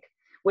autistic,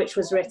 which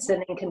was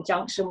written in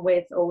conjunction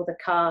with all the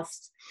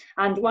cast.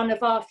 And one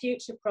of our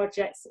future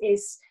projects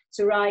is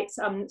to write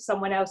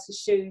Someone Else's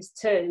Shoes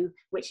too,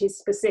 which is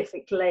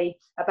specifically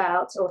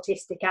about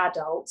autistic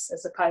adults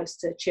as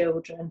opposed to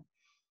children.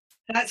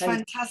 That's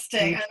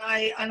fantastic,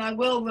 and I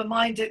will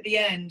remind at the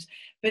end.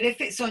 But if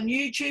it's on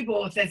YouTube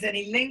or if there's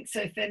any links,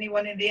 so if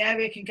anyone in the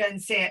area can go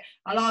and see it,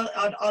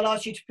 I'll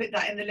ask you to put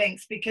that in the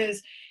links,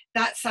 because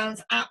that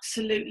sounds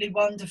absolutely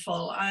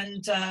wonderful.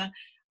 And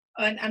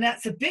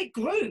that's a big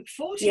group,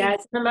 40. Yeah,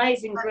 it's an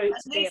amazing group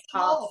to be a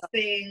part of.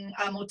 Being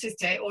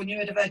autistic or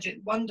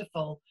neurodivergent,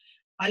 wonderful.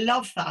 I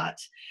love that.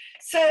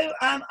 So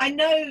I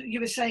know you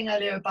were saying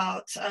earlier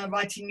about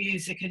writing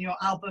music and your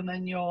album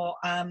and your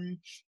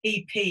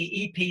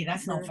EP,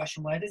 that's an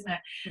old-fashioned word, isn't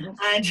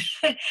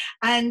it?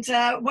 And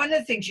one of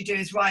the things you do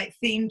is write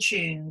theme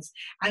tunes.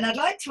 And I'd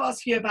like to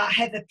ask you about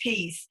Heather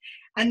Peace.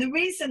 And the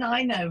reason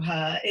I know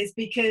her is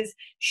because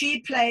she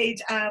played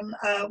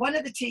one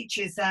of the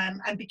teachers and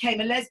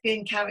became a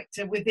lesbian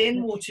character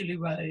within Waterloo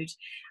Road.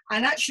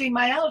 And actually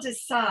my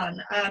eldest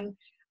son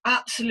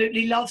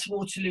absolutely loves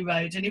Waterloo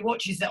Road and he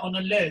watches it on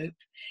a loop.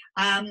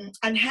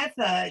 And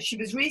Heather, she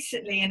was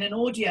recently in an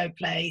audio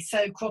play,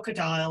 So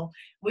Crocodile,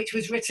 which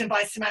was written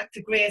by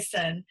Samantha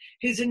Grierson,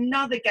 who's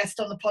another guest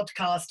on the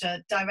podcast,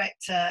 a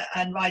director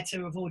and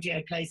writer of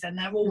audio plays, and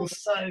they're all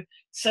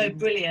so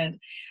brilliant.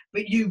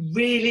 But you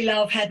really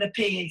love Heather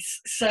Peace.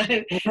 So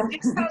just tell me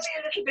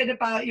a little bit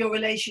about your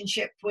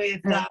relationship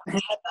with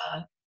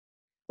Heather.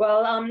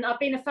 Well, I've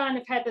been a fan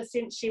of Heather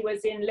since she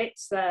was in Lip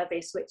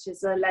Service, which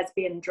is a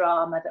lesbian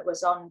drama that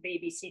was on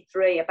BBC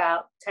Three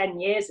about 10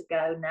 years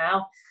ago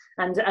now.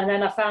 And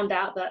then I found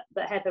out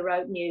that Heather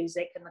wrote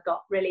music and I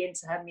got really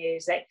into her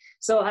music.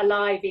 Saw her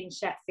live in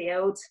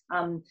Sheffield.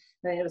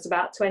 It was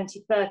about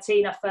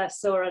 2013 I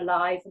first saw her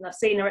live, and I've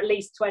seen her at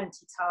least 20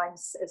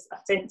 times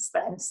since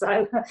then.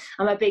 So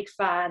I'm a big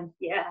fan,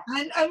 yeah.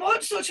 And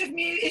what sort of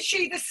music, is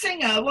she the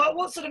singer?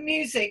 What sort of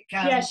music?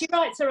 Yeah, she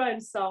writes her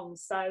own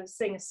songs, so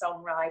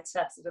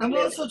singer-songwriter. And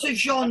what sort of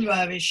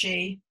genre is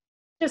she?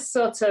 Just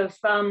sort of,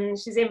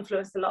 she's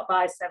influenced a lot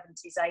by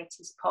 70s,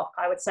 80s pop,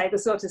 I would say, the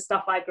sort of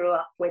stuff I grew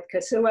up with,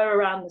 because we're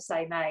around the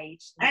same age.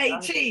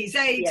 80s.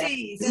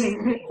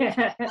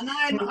 Yeah. And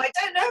I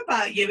don't know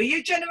about you. Are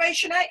you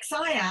Generation X?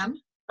 I am.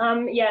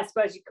 Yeah, I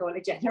suppose you'd call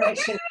it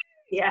Generation.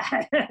 Yeah.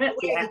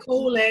 We're the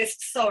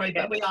coolest. Sorry,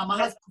 but we are. My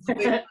husband's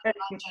a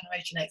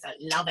Generation X. I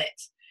love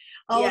it.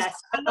 Oh, yes.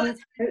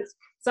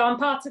 So I'm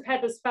part of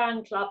Heather's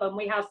fan club, and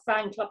we have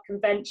fan club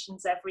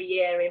conventions every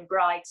year in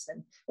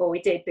Brighton, or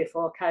we did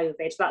before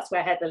COVID. That's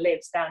where Heather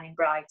lives, down in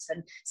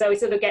Brighton. So we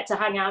sort of get to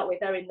hang out with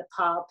her in the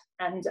pub,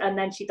 and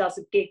then she does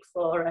a gig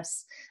for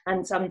us.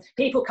 And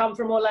people come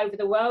from all over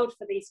the world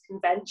for these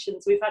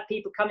conventions. We've had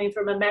people coming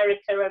from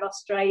America and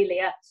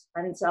Australia,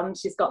 and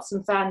she's got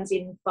some fans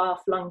in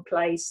far-flung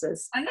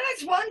places. I know,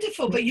 it's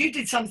wonderful, but you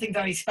did something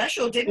very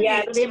special, didn't you?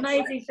 Yeah, the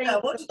amazing thing,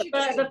 what did you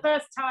do? The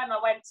first time I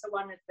went to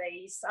one of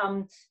these,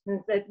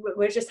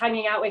 we're just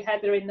hanging out with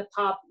Heather in the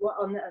pub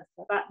on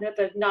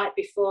the night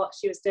before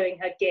she was doing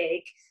her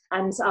gig,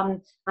 and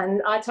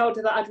I told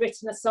her that I'd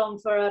written a song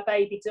for her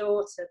baby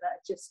daughter that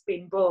had just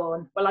been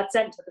born. Well, I'd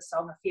sent her the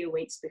song a few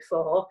weeks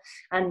before,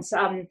 and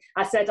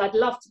I said I'd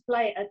love to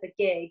play it at the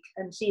gig,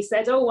 and she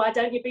said, "Oh, why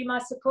don't you be my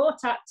support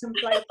act and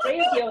play 3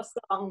 of your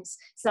songs?"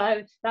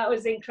 So that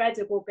was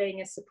incredible,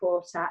 being a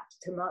support act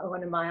to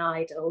one of my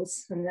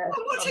idols. And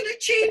what an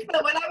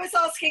achievement! When I was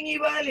asking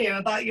you earlier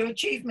about your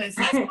achievements,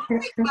 that's a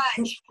big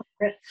match.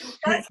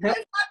 That's so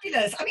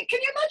fabulous. I mean, can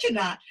you imagine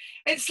that?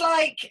 It's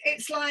like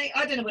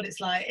I don't know what it's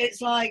like.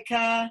 It's like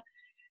going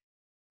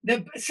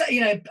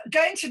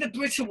to the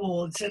Brit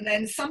Awards, and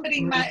then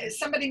somebody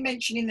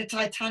mentioning the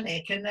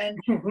Titanic, and then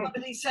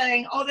somebody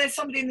saying, "Oh, there's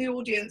somebody in the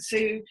audience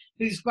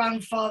whose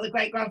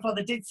great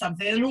grandfather did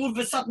something," and all of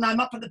a sudden I'm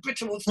up at the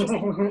Brit Awards.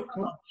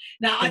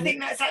 Now, I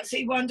think that's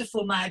absolutely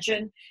wonderful, Madge,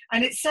 and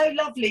it's so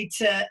lovely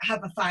to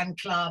have a fan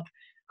club,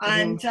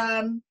 and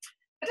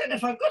I don't know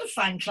if I've got a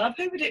fan club.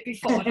 Who would it be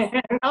for?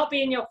 I'll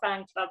be in your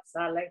fan club,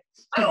 Sally.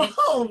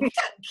 Oh,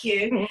 thank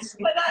you.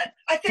 But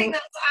I think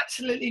that's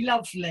absolutely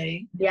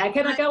lovely. Yeah,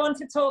 can I go on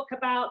to talk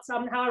about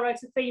how I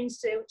wrote a theme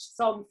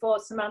song for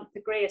Samantha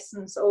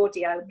Grierson's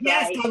audio play?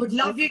 Yes, I would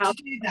love you to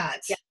do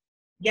that. Yeah.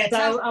 Yeah,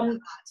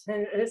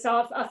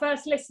 so I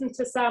first listened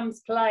to Sam's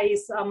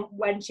plays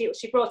when she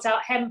brought out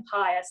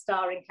Hempire,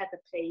 starring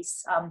Heather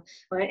Peace,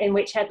 in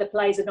which Heather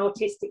plays an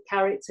autistic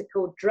character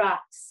called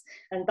Drax,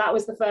 and that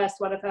was the first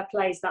one of her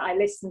plays that I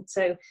listened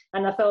to,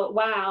 and I thought,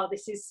 wow,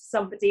 this is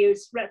somebody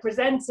who's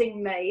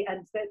representing me,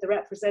 and the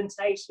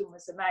representation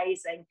was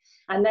amazing.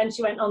 And then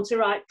she went on to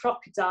write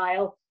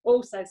Crocodile,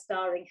 also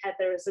starring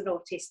Heather as an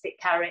autistic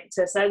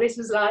character. So this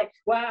was like,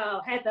 wow,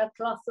 Heather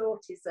plus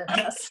autism.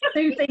 That's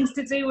two things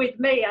to do with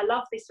me. I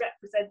love this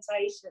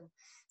representation.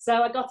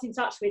 So I got in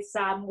touch with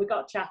Sam, we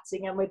got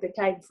chatting, and we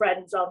became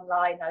friends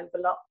online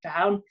over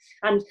lockdown.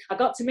 And I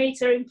got to meet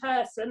her in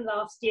person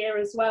last year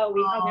as well.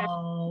 We hung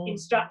out in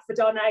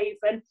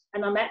Stratford-on-Avon,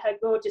 and I met her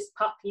gorgeous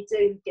puppy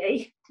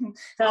Doogie.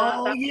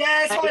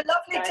 Yes, what a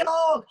lovely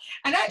dog.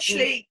 And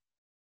actually,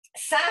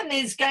 Sam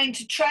is going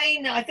to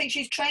train, I think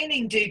she's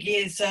training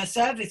Doogie as a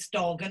service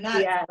dog, and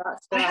that's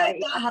right. I hope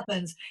that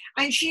happens.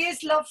 And she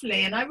is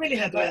lovely, and I really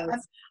hope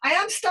I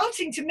am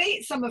starting to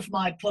meet some of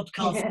my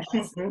podcast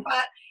guests. In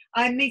fact,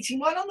 I'm meeting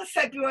one on the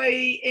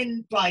February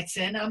in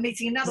Brighton. I'm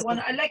meeting another one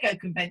at a Lego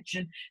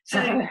convention.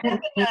 So you never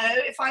know,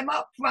 if I'm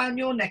up around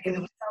your neck of the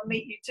woods, I'll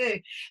meet you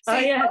too. So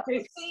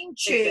the theme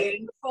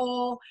tune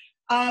for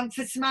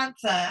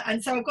Samantha,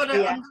 and so I'm going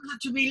to have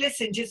to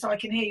re-listen just so I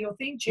can hear your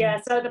theme tune. Yeah,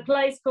 so the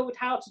play's called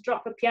How to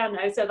Drop a Piano,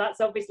 so that's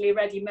obviously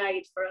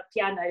ready-made for a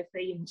piano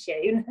theme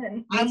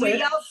tune. And we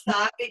love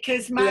that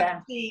because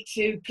Matt Peet,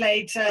 who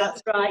played...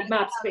 that's right,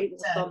 Matt Peet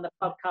was on the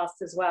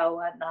podcast as well,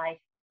 weren't they?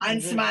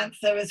 And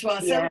Samantha as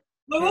well. So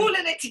we're all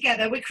in it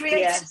together. We're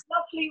creating a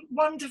lovely,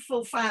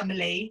 wonderful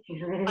family,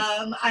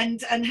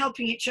 and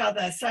helping each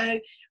other. So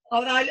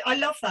I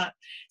love that.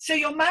 So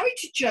you're married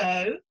to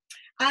Joe.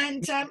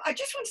 And I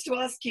just wanted to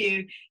ask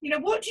you,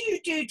 what do you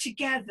do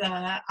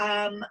together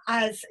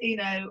as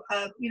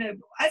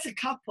a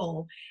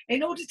couple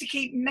in order to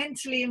keep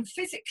mentally and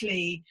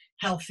physically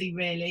healthy,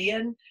 really?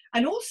 And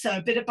also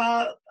a bit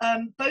about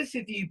both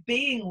of you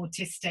being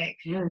autistic.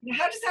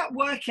 How does that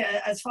work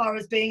as far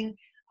as being,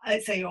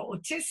 say, you're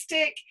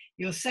autistic,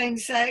 you're same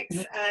sex,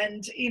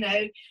 and,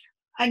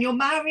 and you're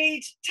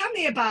married? Tell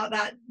me about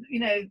that,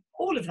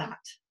 all of that.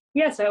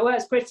 Yeah, so it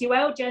works pretty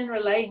well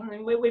generally. I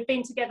mean, we've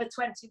been together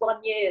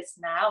 21 years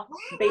now.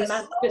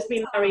 Just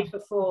been married for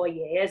 4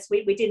 years.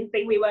 We didn't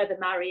think we were the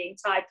marrying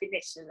type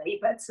initially,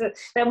 but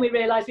then we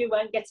realised we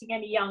weren't getting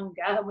any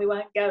younger and we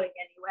weren't going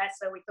anywhere,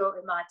 so we thought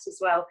we might as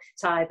well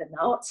tie the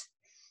knot.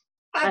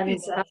 And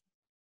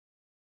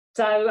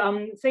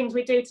so things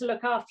we do to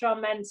look after our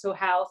mental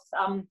health.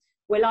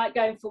 We like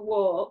going for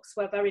walks.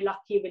 We're very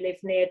lucky we live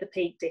near the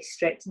Peak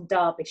District in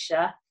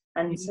Derbyshire.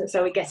 And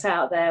so we get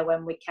out there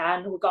when we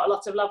can. We've got a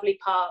lot of lovely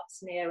parks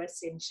near us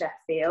in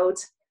Sheffield.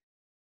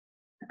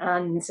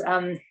 And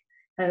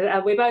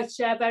we both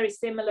share very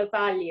similar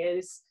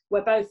values.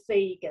 We're both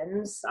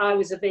vegans. I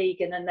was a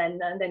vegan, and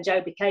then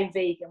Joe became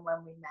vegan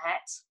when we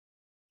met.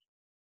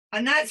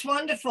 And that's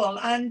wonderful.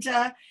 And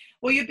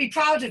well, you'd be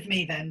proud of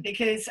me then,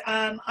 because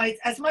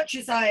as much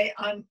as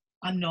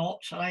I'm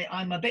not.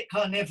 I'm a bit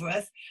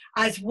carnivorous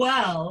as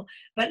well.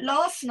 But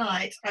last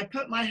night I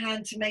put my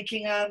hand to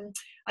making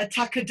a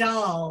tucker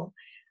dal,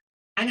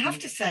 and I have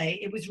to say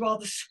it was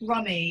rather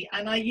scrummy.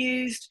 And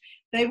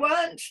they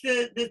weren't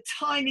the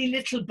tiny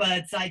little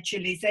bird's eye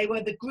chilies. They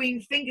were the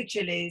green finger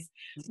chilies,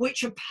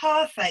 which are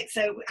perfect.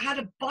 So it had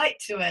a bite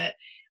to it.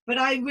 But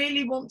I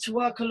really want to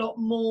work a lot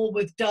more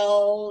with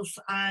dals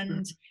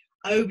and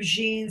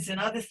aubergines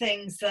and other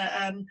things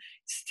that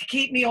to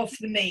keep me off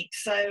the meat.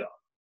 So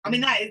I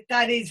mean,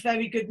 that is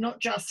very good, not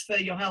just for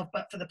your health,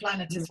 but for the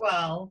planet as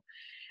well.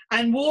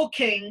 And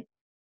walking,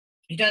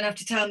 you don't have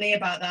to tell me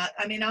about that.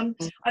 I mean, I'm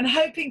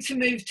hoping to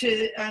move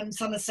to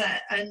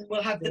Somerset, and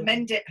we'll have the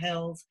Mendip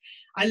Hills.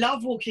 I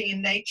love walking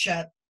in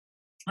nature.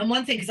 And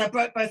one thing, because I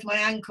broke both my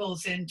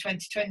ankles in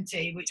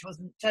 2020, which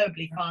wasn't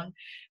terribly fun,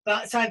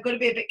 so I've got to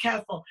be a bit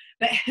careful.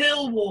 But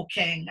hill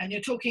walking, and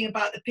you're talking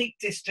about the Peak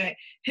District,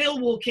 hill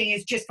walking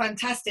is just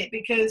fantastic,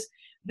 because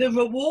the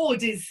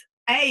reward is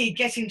A,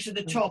 getting to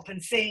the top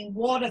and seeing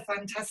what a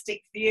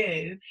fantastic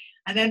view,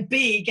 and then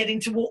B,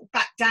 getting to walk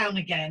back down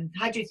again.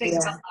 How do you think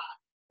about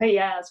that?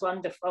 Yeah, it's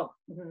wonderful.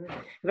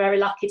 Very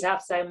lucky to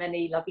have so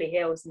many lovely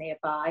hills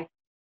nearby.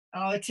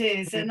 Oh, it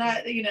is. And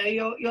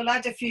you'll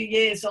add a few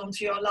years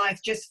onto your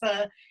life just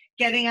for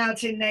getting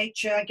out in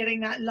nature, getting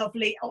that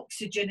lovely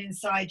oxygen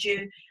inside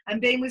you, and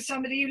being with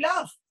somebody you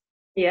love.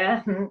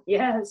 Yeah,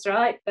 that's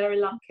right. Very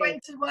lucky.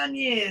 21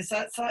 years.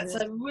 That's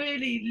a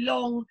really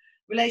long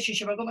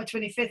relationship. I've got my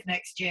 25th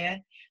next year.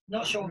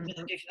 Not sure what I'm going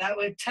to do for that.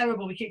 We're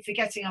terrible. We keep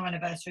forgetting our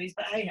anniversaries,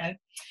 but hey ho.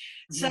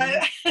 So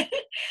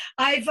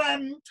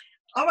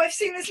I've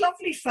seen this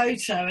lovely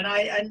photo, and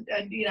I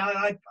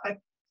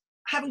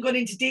haven't gone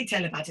into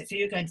detail about it, so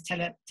you're going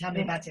to tell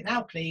me about it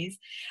now, please.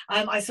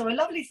 I saw a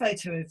lovely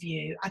photo of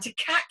you at a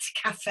cat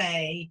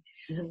cafe,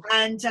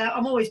 and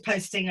I'm always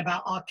posting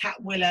about our cat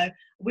Willow.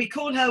 We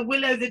call her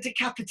Willow the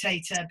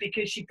Decapitator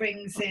because she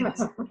brings in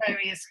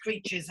various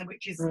creatures,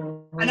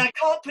 and I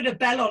can't put a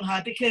bell on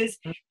her because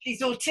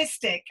she's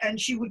autistic and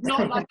she would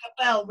not like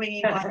a bell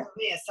ringing by her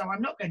ear, so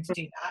I'm not going to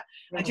do that.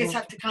 I just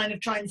have to kind of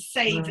try and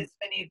save as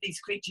many of these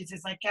creatures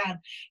as I can.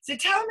 So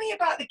tell me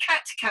about the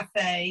cat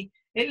cafe.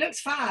 It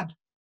looks fab.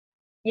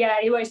 Yeah,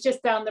 it was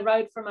just down the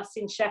road from us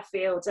in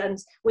Sheffield, and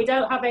we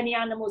don't have any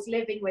animals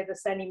living with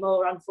us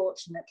anymore,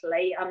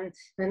 unfortunately. And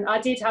I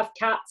did have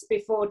cats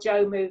before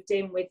Joe moved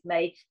in with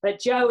me,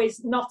 but Joe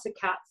is not a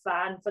cat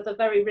fan for the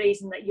very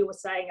reason that you were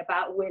saying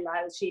about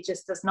Willow. She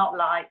just does not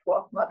like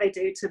what they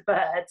do to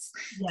birds.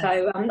 Yes.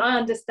 So I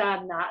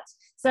understand that.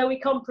 So we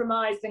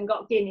compromised and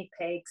got guinea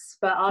pigs,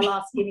 but our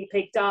last guinea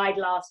pig died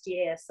last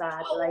year,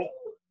 sadly.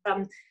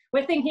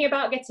 We're thinking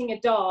about getting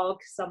a dog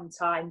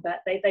sometime,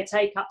 but they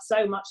take up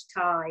so much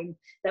time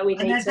that we need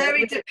to... And they're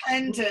very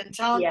dependent,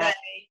 aren't they?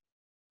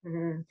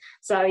 Mm-hmm.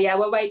 So yeah,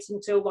 we're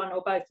waiting till one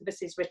or both of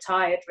us is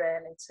retired,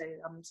 really,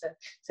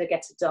 to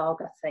get a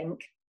dog, I think.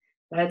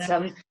 But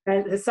so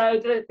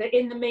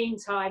in the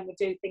meantime, we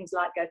do things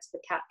like go to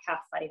the cat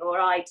cafe, or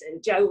I do.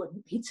 Joe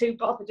wouldn't be too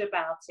bothered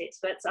about it,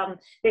 but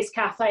this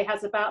cafe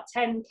has about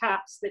 10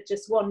 cats that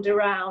just wander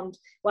around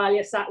while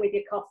you're sat with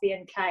your coffee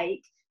and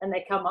cake, and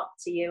they come up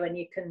to you and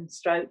you can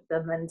stroke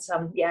them, and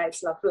yeah,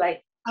 it's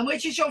lovely. And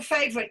which is your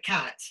favourite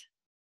cat?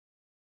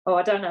 Oh,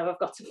 I don't know. I've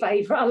got a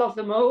favourite. I love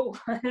them all.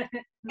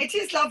 It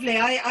is lovely.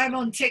 I'm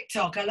on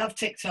TikTok. I love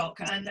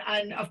TikTok,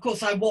 and of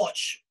course I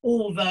watch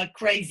all the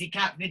crazy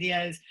cat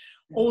videos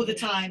all the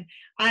time.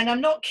 And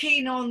I'm not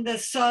keen on the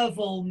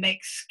serval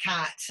mix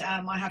cat,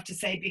 I have to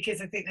say,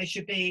 because I think they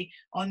should be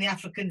on the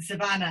African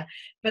savannah.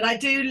 But I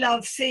do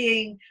love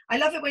I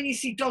love it when you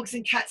see dogs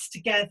and cats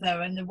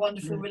together and the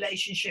wonderful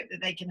relationship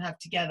that they can have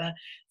together.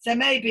 So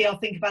maybe I'll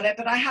think about it.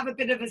 But I have a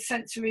bit of a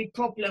sensory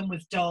problem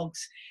with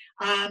dogs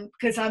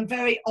because I'm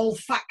very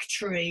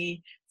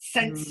olfactory,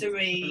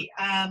 sensory,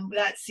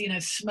 that's,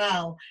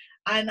 smell.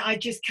 And I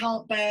just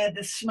can't bear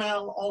the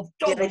smell of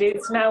dogs. Yeah, they do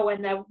smell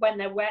when they're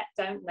wet,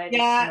 don't they?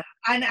 Yeah,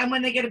 and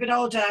when they get a bit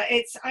older,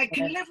 I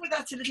can live with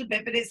that a little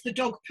bit, but it's the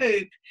dog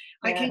poop.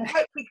 I can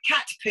cope with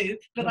cat poop,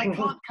 but I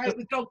can't cope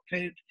with dog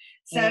poop.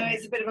 So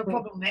it's a bit of a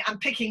problem with me. I'm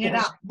picking it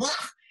up.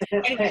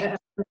 Anyway,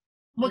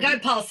 we'll go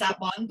past that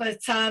one, but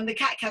the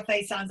cat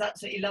cafe sounds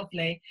absolutely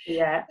lovely.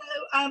 Yeah.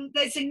 So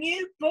there's a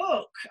new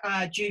book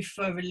due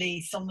for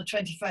release on the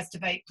 21st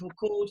of April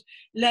called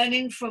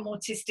Learning from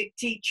Autistic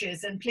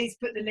Teachers, and please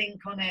put the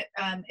link on it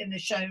in the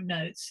show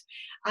notes.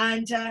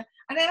 And I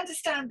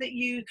understand that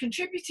you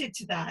contributed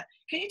to that.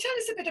 Can you tell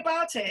us a bit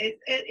about it?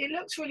 It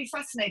looks really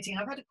fascinating.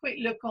 I've had a quick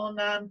look on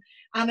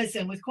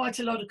Amazon with quite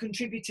a lot of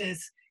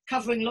contributors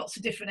covering lots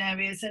of different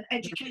areas, and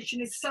education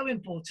is so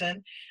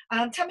important.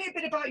 Tell me a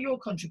bit about your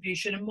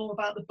contribution and more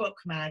about the book,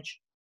 Madge.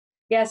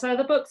 Yeah, so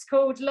the book's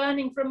called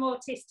Learning from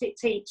Autistic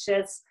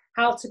Teachers,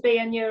 How to be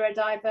a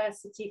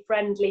Neurodiversity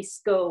Friendly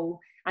School.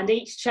 And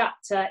each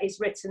chapter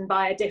is written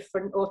by a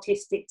different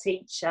autistic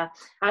teacher.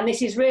 And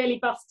this is really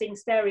busting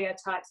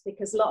stereotypes,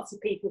 because lots of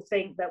people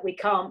think that we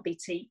can't be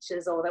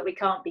teachers or that we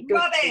can't be good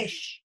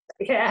Rubbish!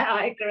 Yeah,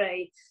 I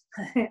agree.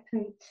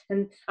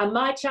 and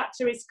my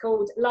chapter is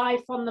called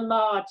Life on the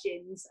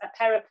Margins, a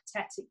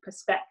Peripatetic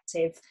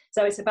Perspective.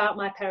 So it's about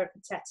my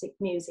peripatetic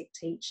music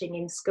teaching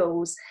in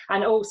schools,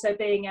 and also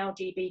being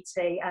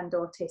LGBT and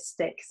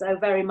autistic. So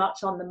very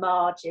much on the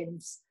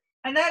margins.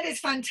 And that is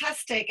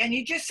fantastic. And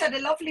you just said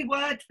a lovely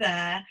word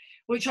there,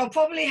 which I'll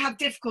probably have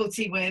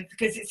difficulty with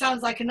because it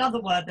sounds like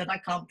another word that I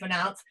can't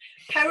pronounce.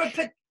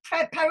 Peripatetic.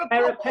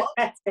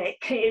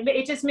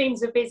 It just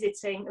means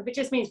visiting. It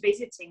just means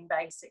visiting,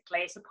 basically.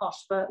 It's a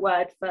posh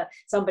word for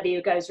somebody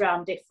who goes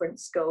around different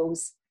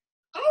schools.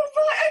 Oh,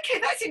 right. Okay,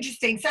 that's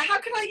interesting. So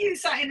how can I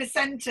use that in a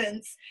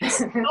sentence?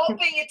 Not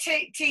being a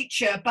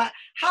teacher, but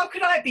how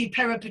could I be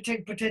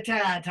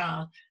peripatetic?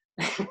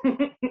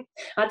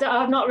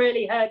 I've not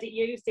really heard it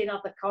used in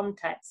other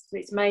contexts.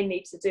 It's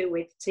mainly to do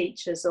with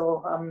teachers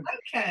or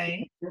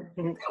Okay.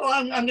 Well,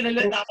 I'm going to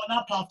look that one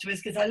up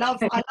afterwards because I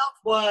love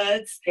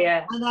words.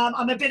 Yeah. And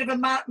I'm a bit of a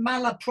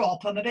malaprop.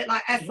 I'm a bit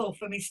like Ethel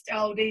from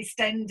old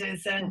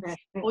EastEnders, and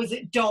or is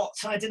it Dot?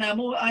 I don't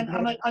know.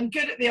 I'm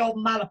good at the old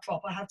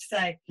malaprop, I have to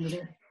say.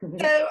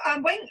 So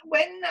when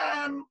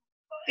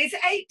is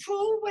it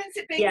April? When's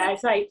it being? Yeah,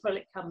 it's April.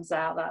 It comes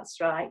out. That's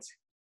right.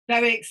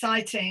 Very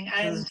exciting.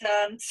 And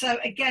so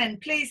again,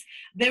 please,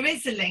 there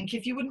is a link.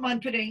 If you wouldn't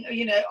mind putting,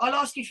 I'll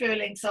ask you for your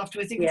links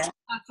afterwards. If you put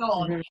that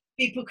on,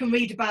 people can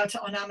read about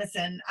it on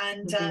Amazon.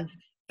 And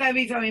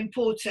very, very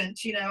important.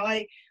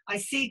 I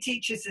see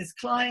teachers as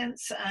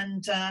clients,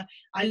 and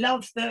I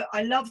love that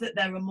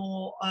there are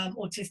more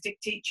autistic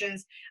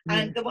teachers.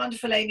 And the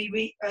wonderful Amy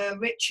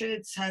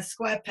Richards, her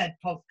Square Ped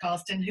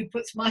podcast, and who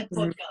puts my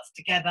podcast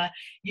together,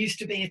 used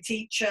to be a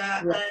teacher.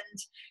 And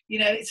you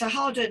know, it's a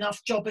hard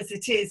enough job as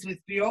it is with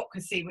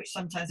bureaucracy, which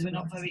sometimes we're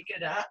not very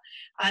good at,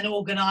 and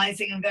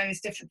organising and various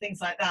different things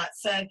like that.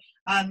 So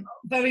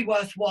very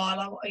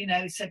worthwhile, you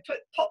know, so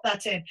pop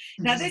that in.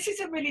 Now, this is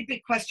a really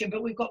big question,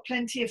 but we've got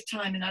plenty of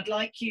time, and I'd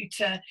like you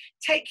to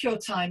take your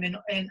time in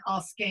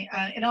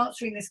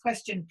answering this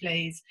question,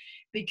 please,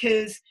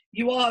 because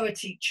you are a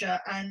teacher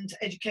and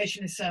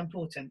education is so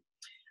important.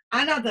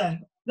 And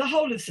the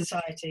whole of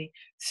society.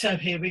 So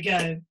here we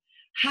go.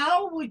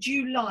 How would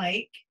you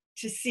like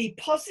to see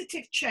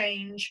positive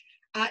change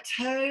at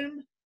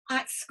home,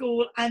 at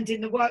school, and in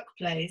the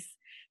workplace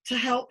to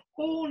help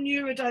all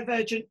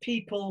neurodivergent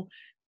people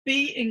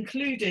be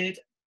included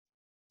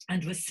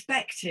and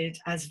respected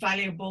as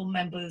valuable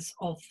members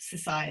of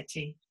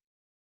society?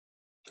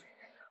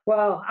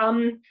 Well,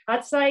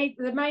 I'd say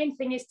the main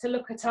thing is to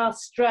look at our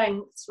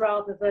strengths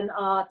rather than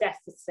our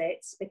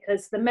deficits,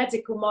 because the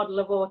medical model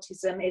of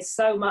autism is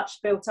so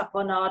much built up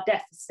on our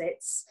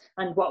deficits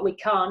and what we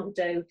can't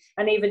do.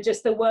 And even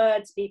just the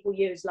words people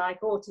use, like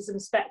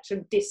autism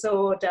spectrum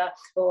disorder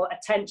or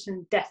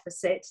attention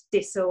deficit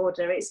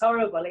disorder, it's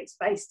horrible. It's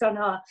based on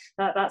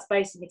that's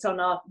basing it on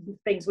our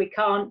things we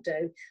can't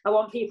do. I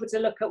want people to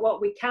look at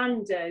what we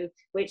can do,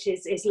 which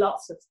is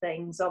lots of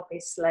things,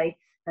 obviously.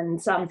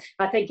 And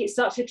I think it's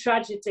such a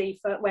tragedy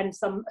for when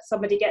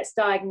somebody gets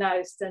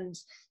diagnosed and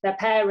their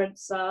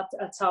parents are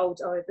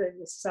told, oh,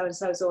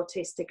 so-and-so's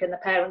autistic, and the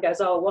parent goes,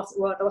 oh,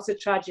 what a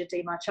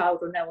tragedy, my child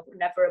will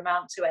never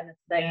amount to anything.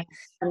 Yeah.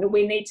 And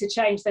we need to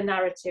change the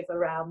narrative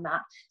around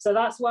that. So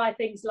that's why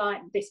things like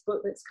this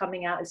book that's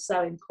coming out is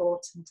so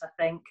important, I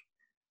think.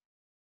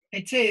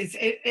 It is.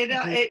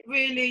 It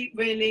really,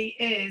 really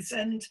is.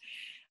 And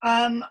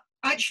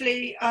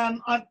actually,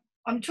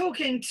 I'm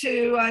talking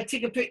to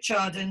Tigger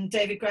Pritchard and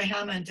David Gray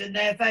Hammond, and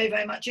they're very,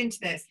 very much into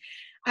this.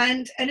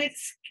 And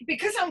it's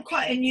because I'm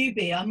quite a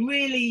newbie, I'm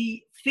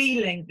really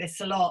feeling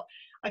this a lot.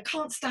 I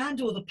can't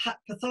stand all the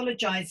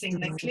pathologizing,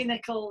 the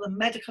clinical, the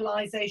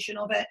medicalization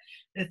of it,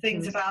 the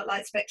things about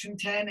like Spectrum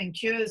 10 and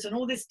cures and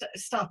all this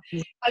stuff.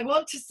 I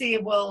want to see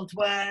a world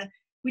where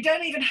we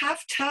don't even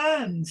have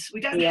terms. We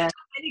don't have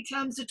any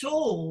terms at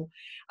all.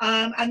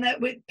 And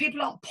that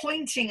people aren't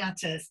pointing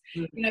at us.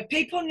 You know,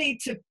 people need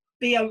to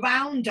be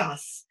around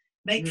us,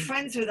 make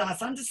friends with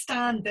us,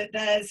 understand that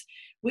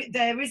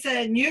there is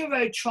a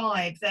neuro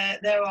tribe.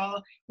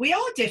 We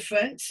are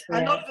different,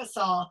 a lot of us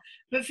are,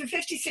 but for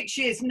 56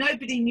 years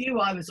nobody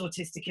knew I was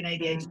autistic and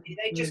ADHD.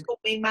 They just called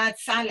me Mad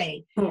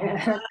Sally.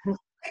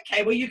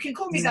 Okay, well, you can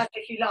call me that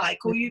if you like,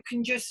 or you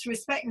can just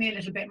respect me a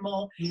little bit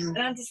more and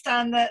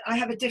understand that I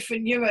have a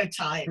different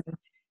neurotype,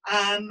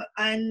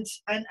 and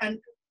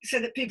so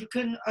that people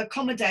can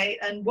accommodate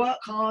and work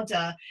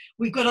harder.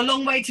 We've got a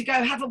long way to go,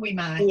 haven't we,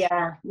 Mad?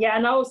 Yeah,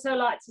 and I also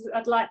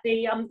I'd like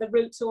the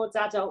route towards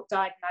adult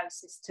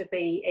diagnosis to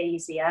be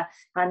easier,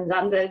 and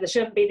there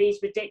shouldn't be these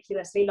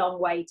ridiculously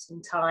long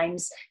waiting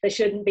times. There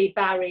shouldn't be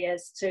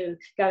barriers to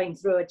going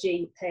through a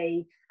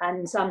GP.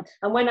 And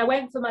when I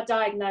went for my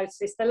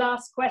diagnosis, the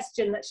last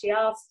question that she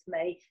asked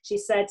me, she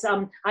said,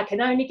 I can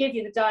only give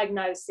you the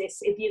diagnosis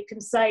if you can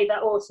say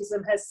that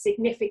autism has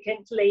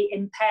significantly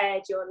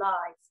impaired your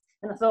life.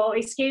 And I thought,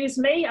 excuse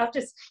me,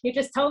 you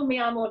just told me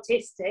I'm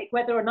autistic.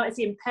 Whether or not it's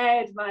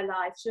impaired my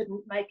life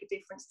shouldn't make a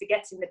difference to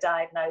getting the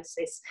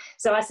diagnosis.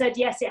 So I said,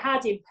 yes, it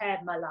had impaired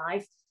my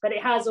life, but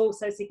it has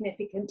also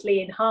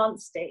significantly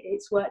enhanced it.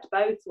 It's worked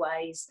both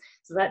ways.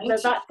 So that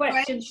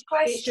question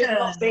it should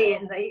not be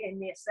in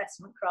the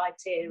assessment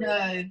criteria.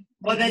 No,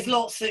 well, there's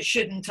lots that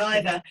shouldn't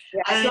either.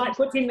 Yeah, it's like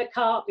putting the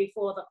cart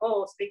before the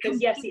horse,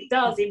 because yes, it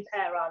does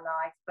impair our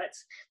life,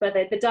 but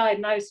the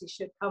diagnosis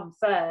should come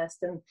first,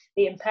 and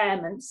the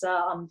impairments are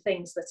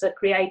things that are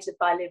created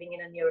by living in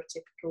a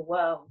neurotypical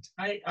world.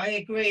 I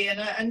agree,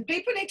 and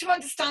people need to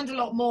understand a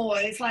lot more.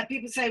 It's like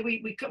people say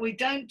we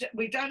don't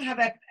have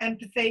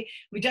empathy.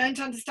 We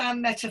don't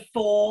understand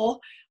metaphor,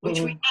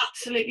 which we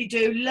absolutely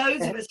do.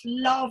 Loads of us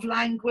love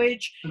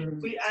language,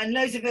 and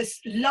loads of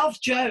us love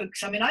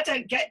jokes. I mean, I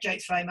don't get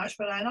jokes very much,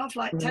 but I love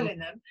like telling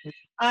them.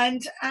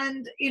 And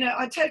you know,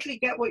 I totally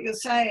get what you're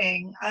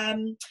saying.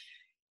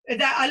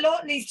 That a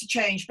lot needs to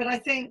change, but I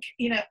think,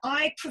 you know,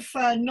 I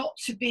prefer not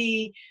to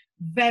be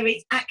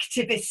very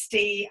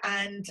activisty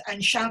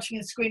and shouting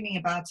and screaming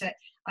about it.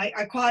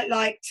 I quite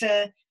like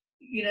to,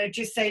 you know,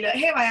 just say, look,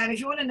 here I am. If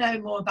you want to know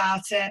more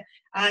about it,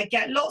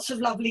 get lots of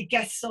lovely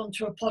guests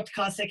onto a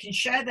podcast. They can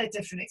share their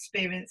different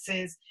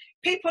experiences.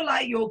 People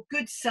like your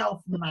good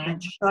self,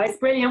 Madge. Oh, it's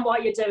brilliant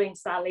what you're doing,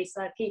 Sally.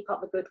 So keep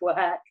up the good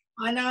work.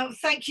 I know.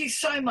 Thank you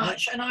so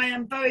much. And I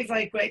am very,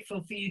 very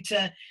grateful for you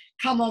to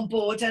come on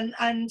board.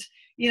 And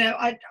you know,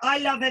 I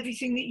love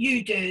everything that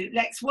you do.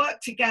 Let's work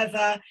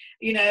together.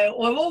 You know,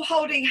 we're all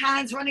holding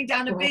hands, running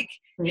down a big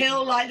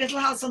hill like Little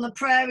House on the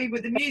Prairie,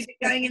 with the music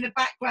going in the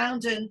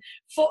background, and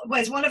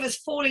where's one of us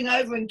falling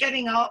over and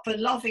getting up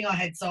and laughing our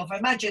heads off.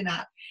 Imagine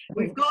that.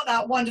 We've got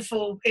that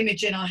wonderful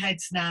image in our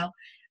heads now.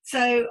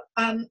 So,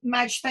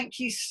 Madge, thank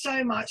you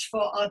so much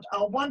for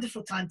our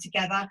wonderful time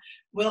together.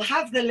 We'll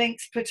have the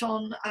links put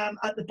on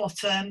at the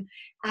bottom,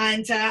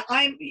 and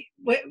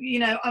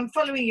I'm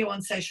following you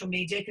on social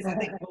media because I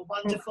think you're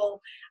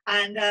wonderful.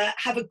 And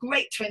have a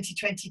great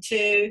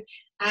 2022,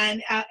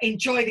 and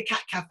enjoy the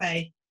Cat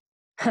Cafe.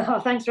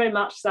 Oh, thanks very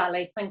much,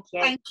 Sally. Thank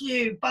you. Thank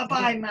you. Bye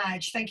bye,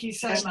 Madge. Thank you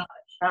so much.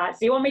 So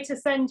you want me to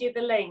send you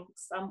the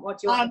links? What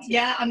do you want?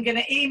 Yeah, I'm going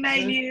to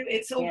email you.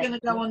 It's all going to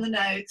go on the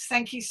notes.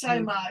 Thank you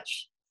so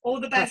much. All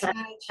the best,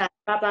 Madge.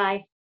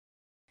 Bye-bye.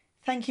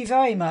 Thank you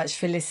very much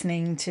for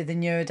listening to the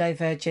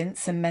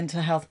Neurodivergence and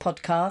Mental Health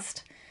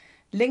podcast.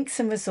 Links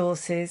and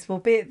resources will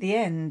be at the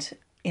end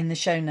in the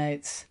show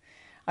notes.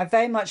 I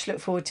very much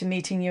look forward to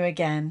meeting you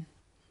again.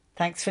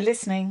 Thanks for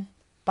listening.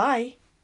 Bye.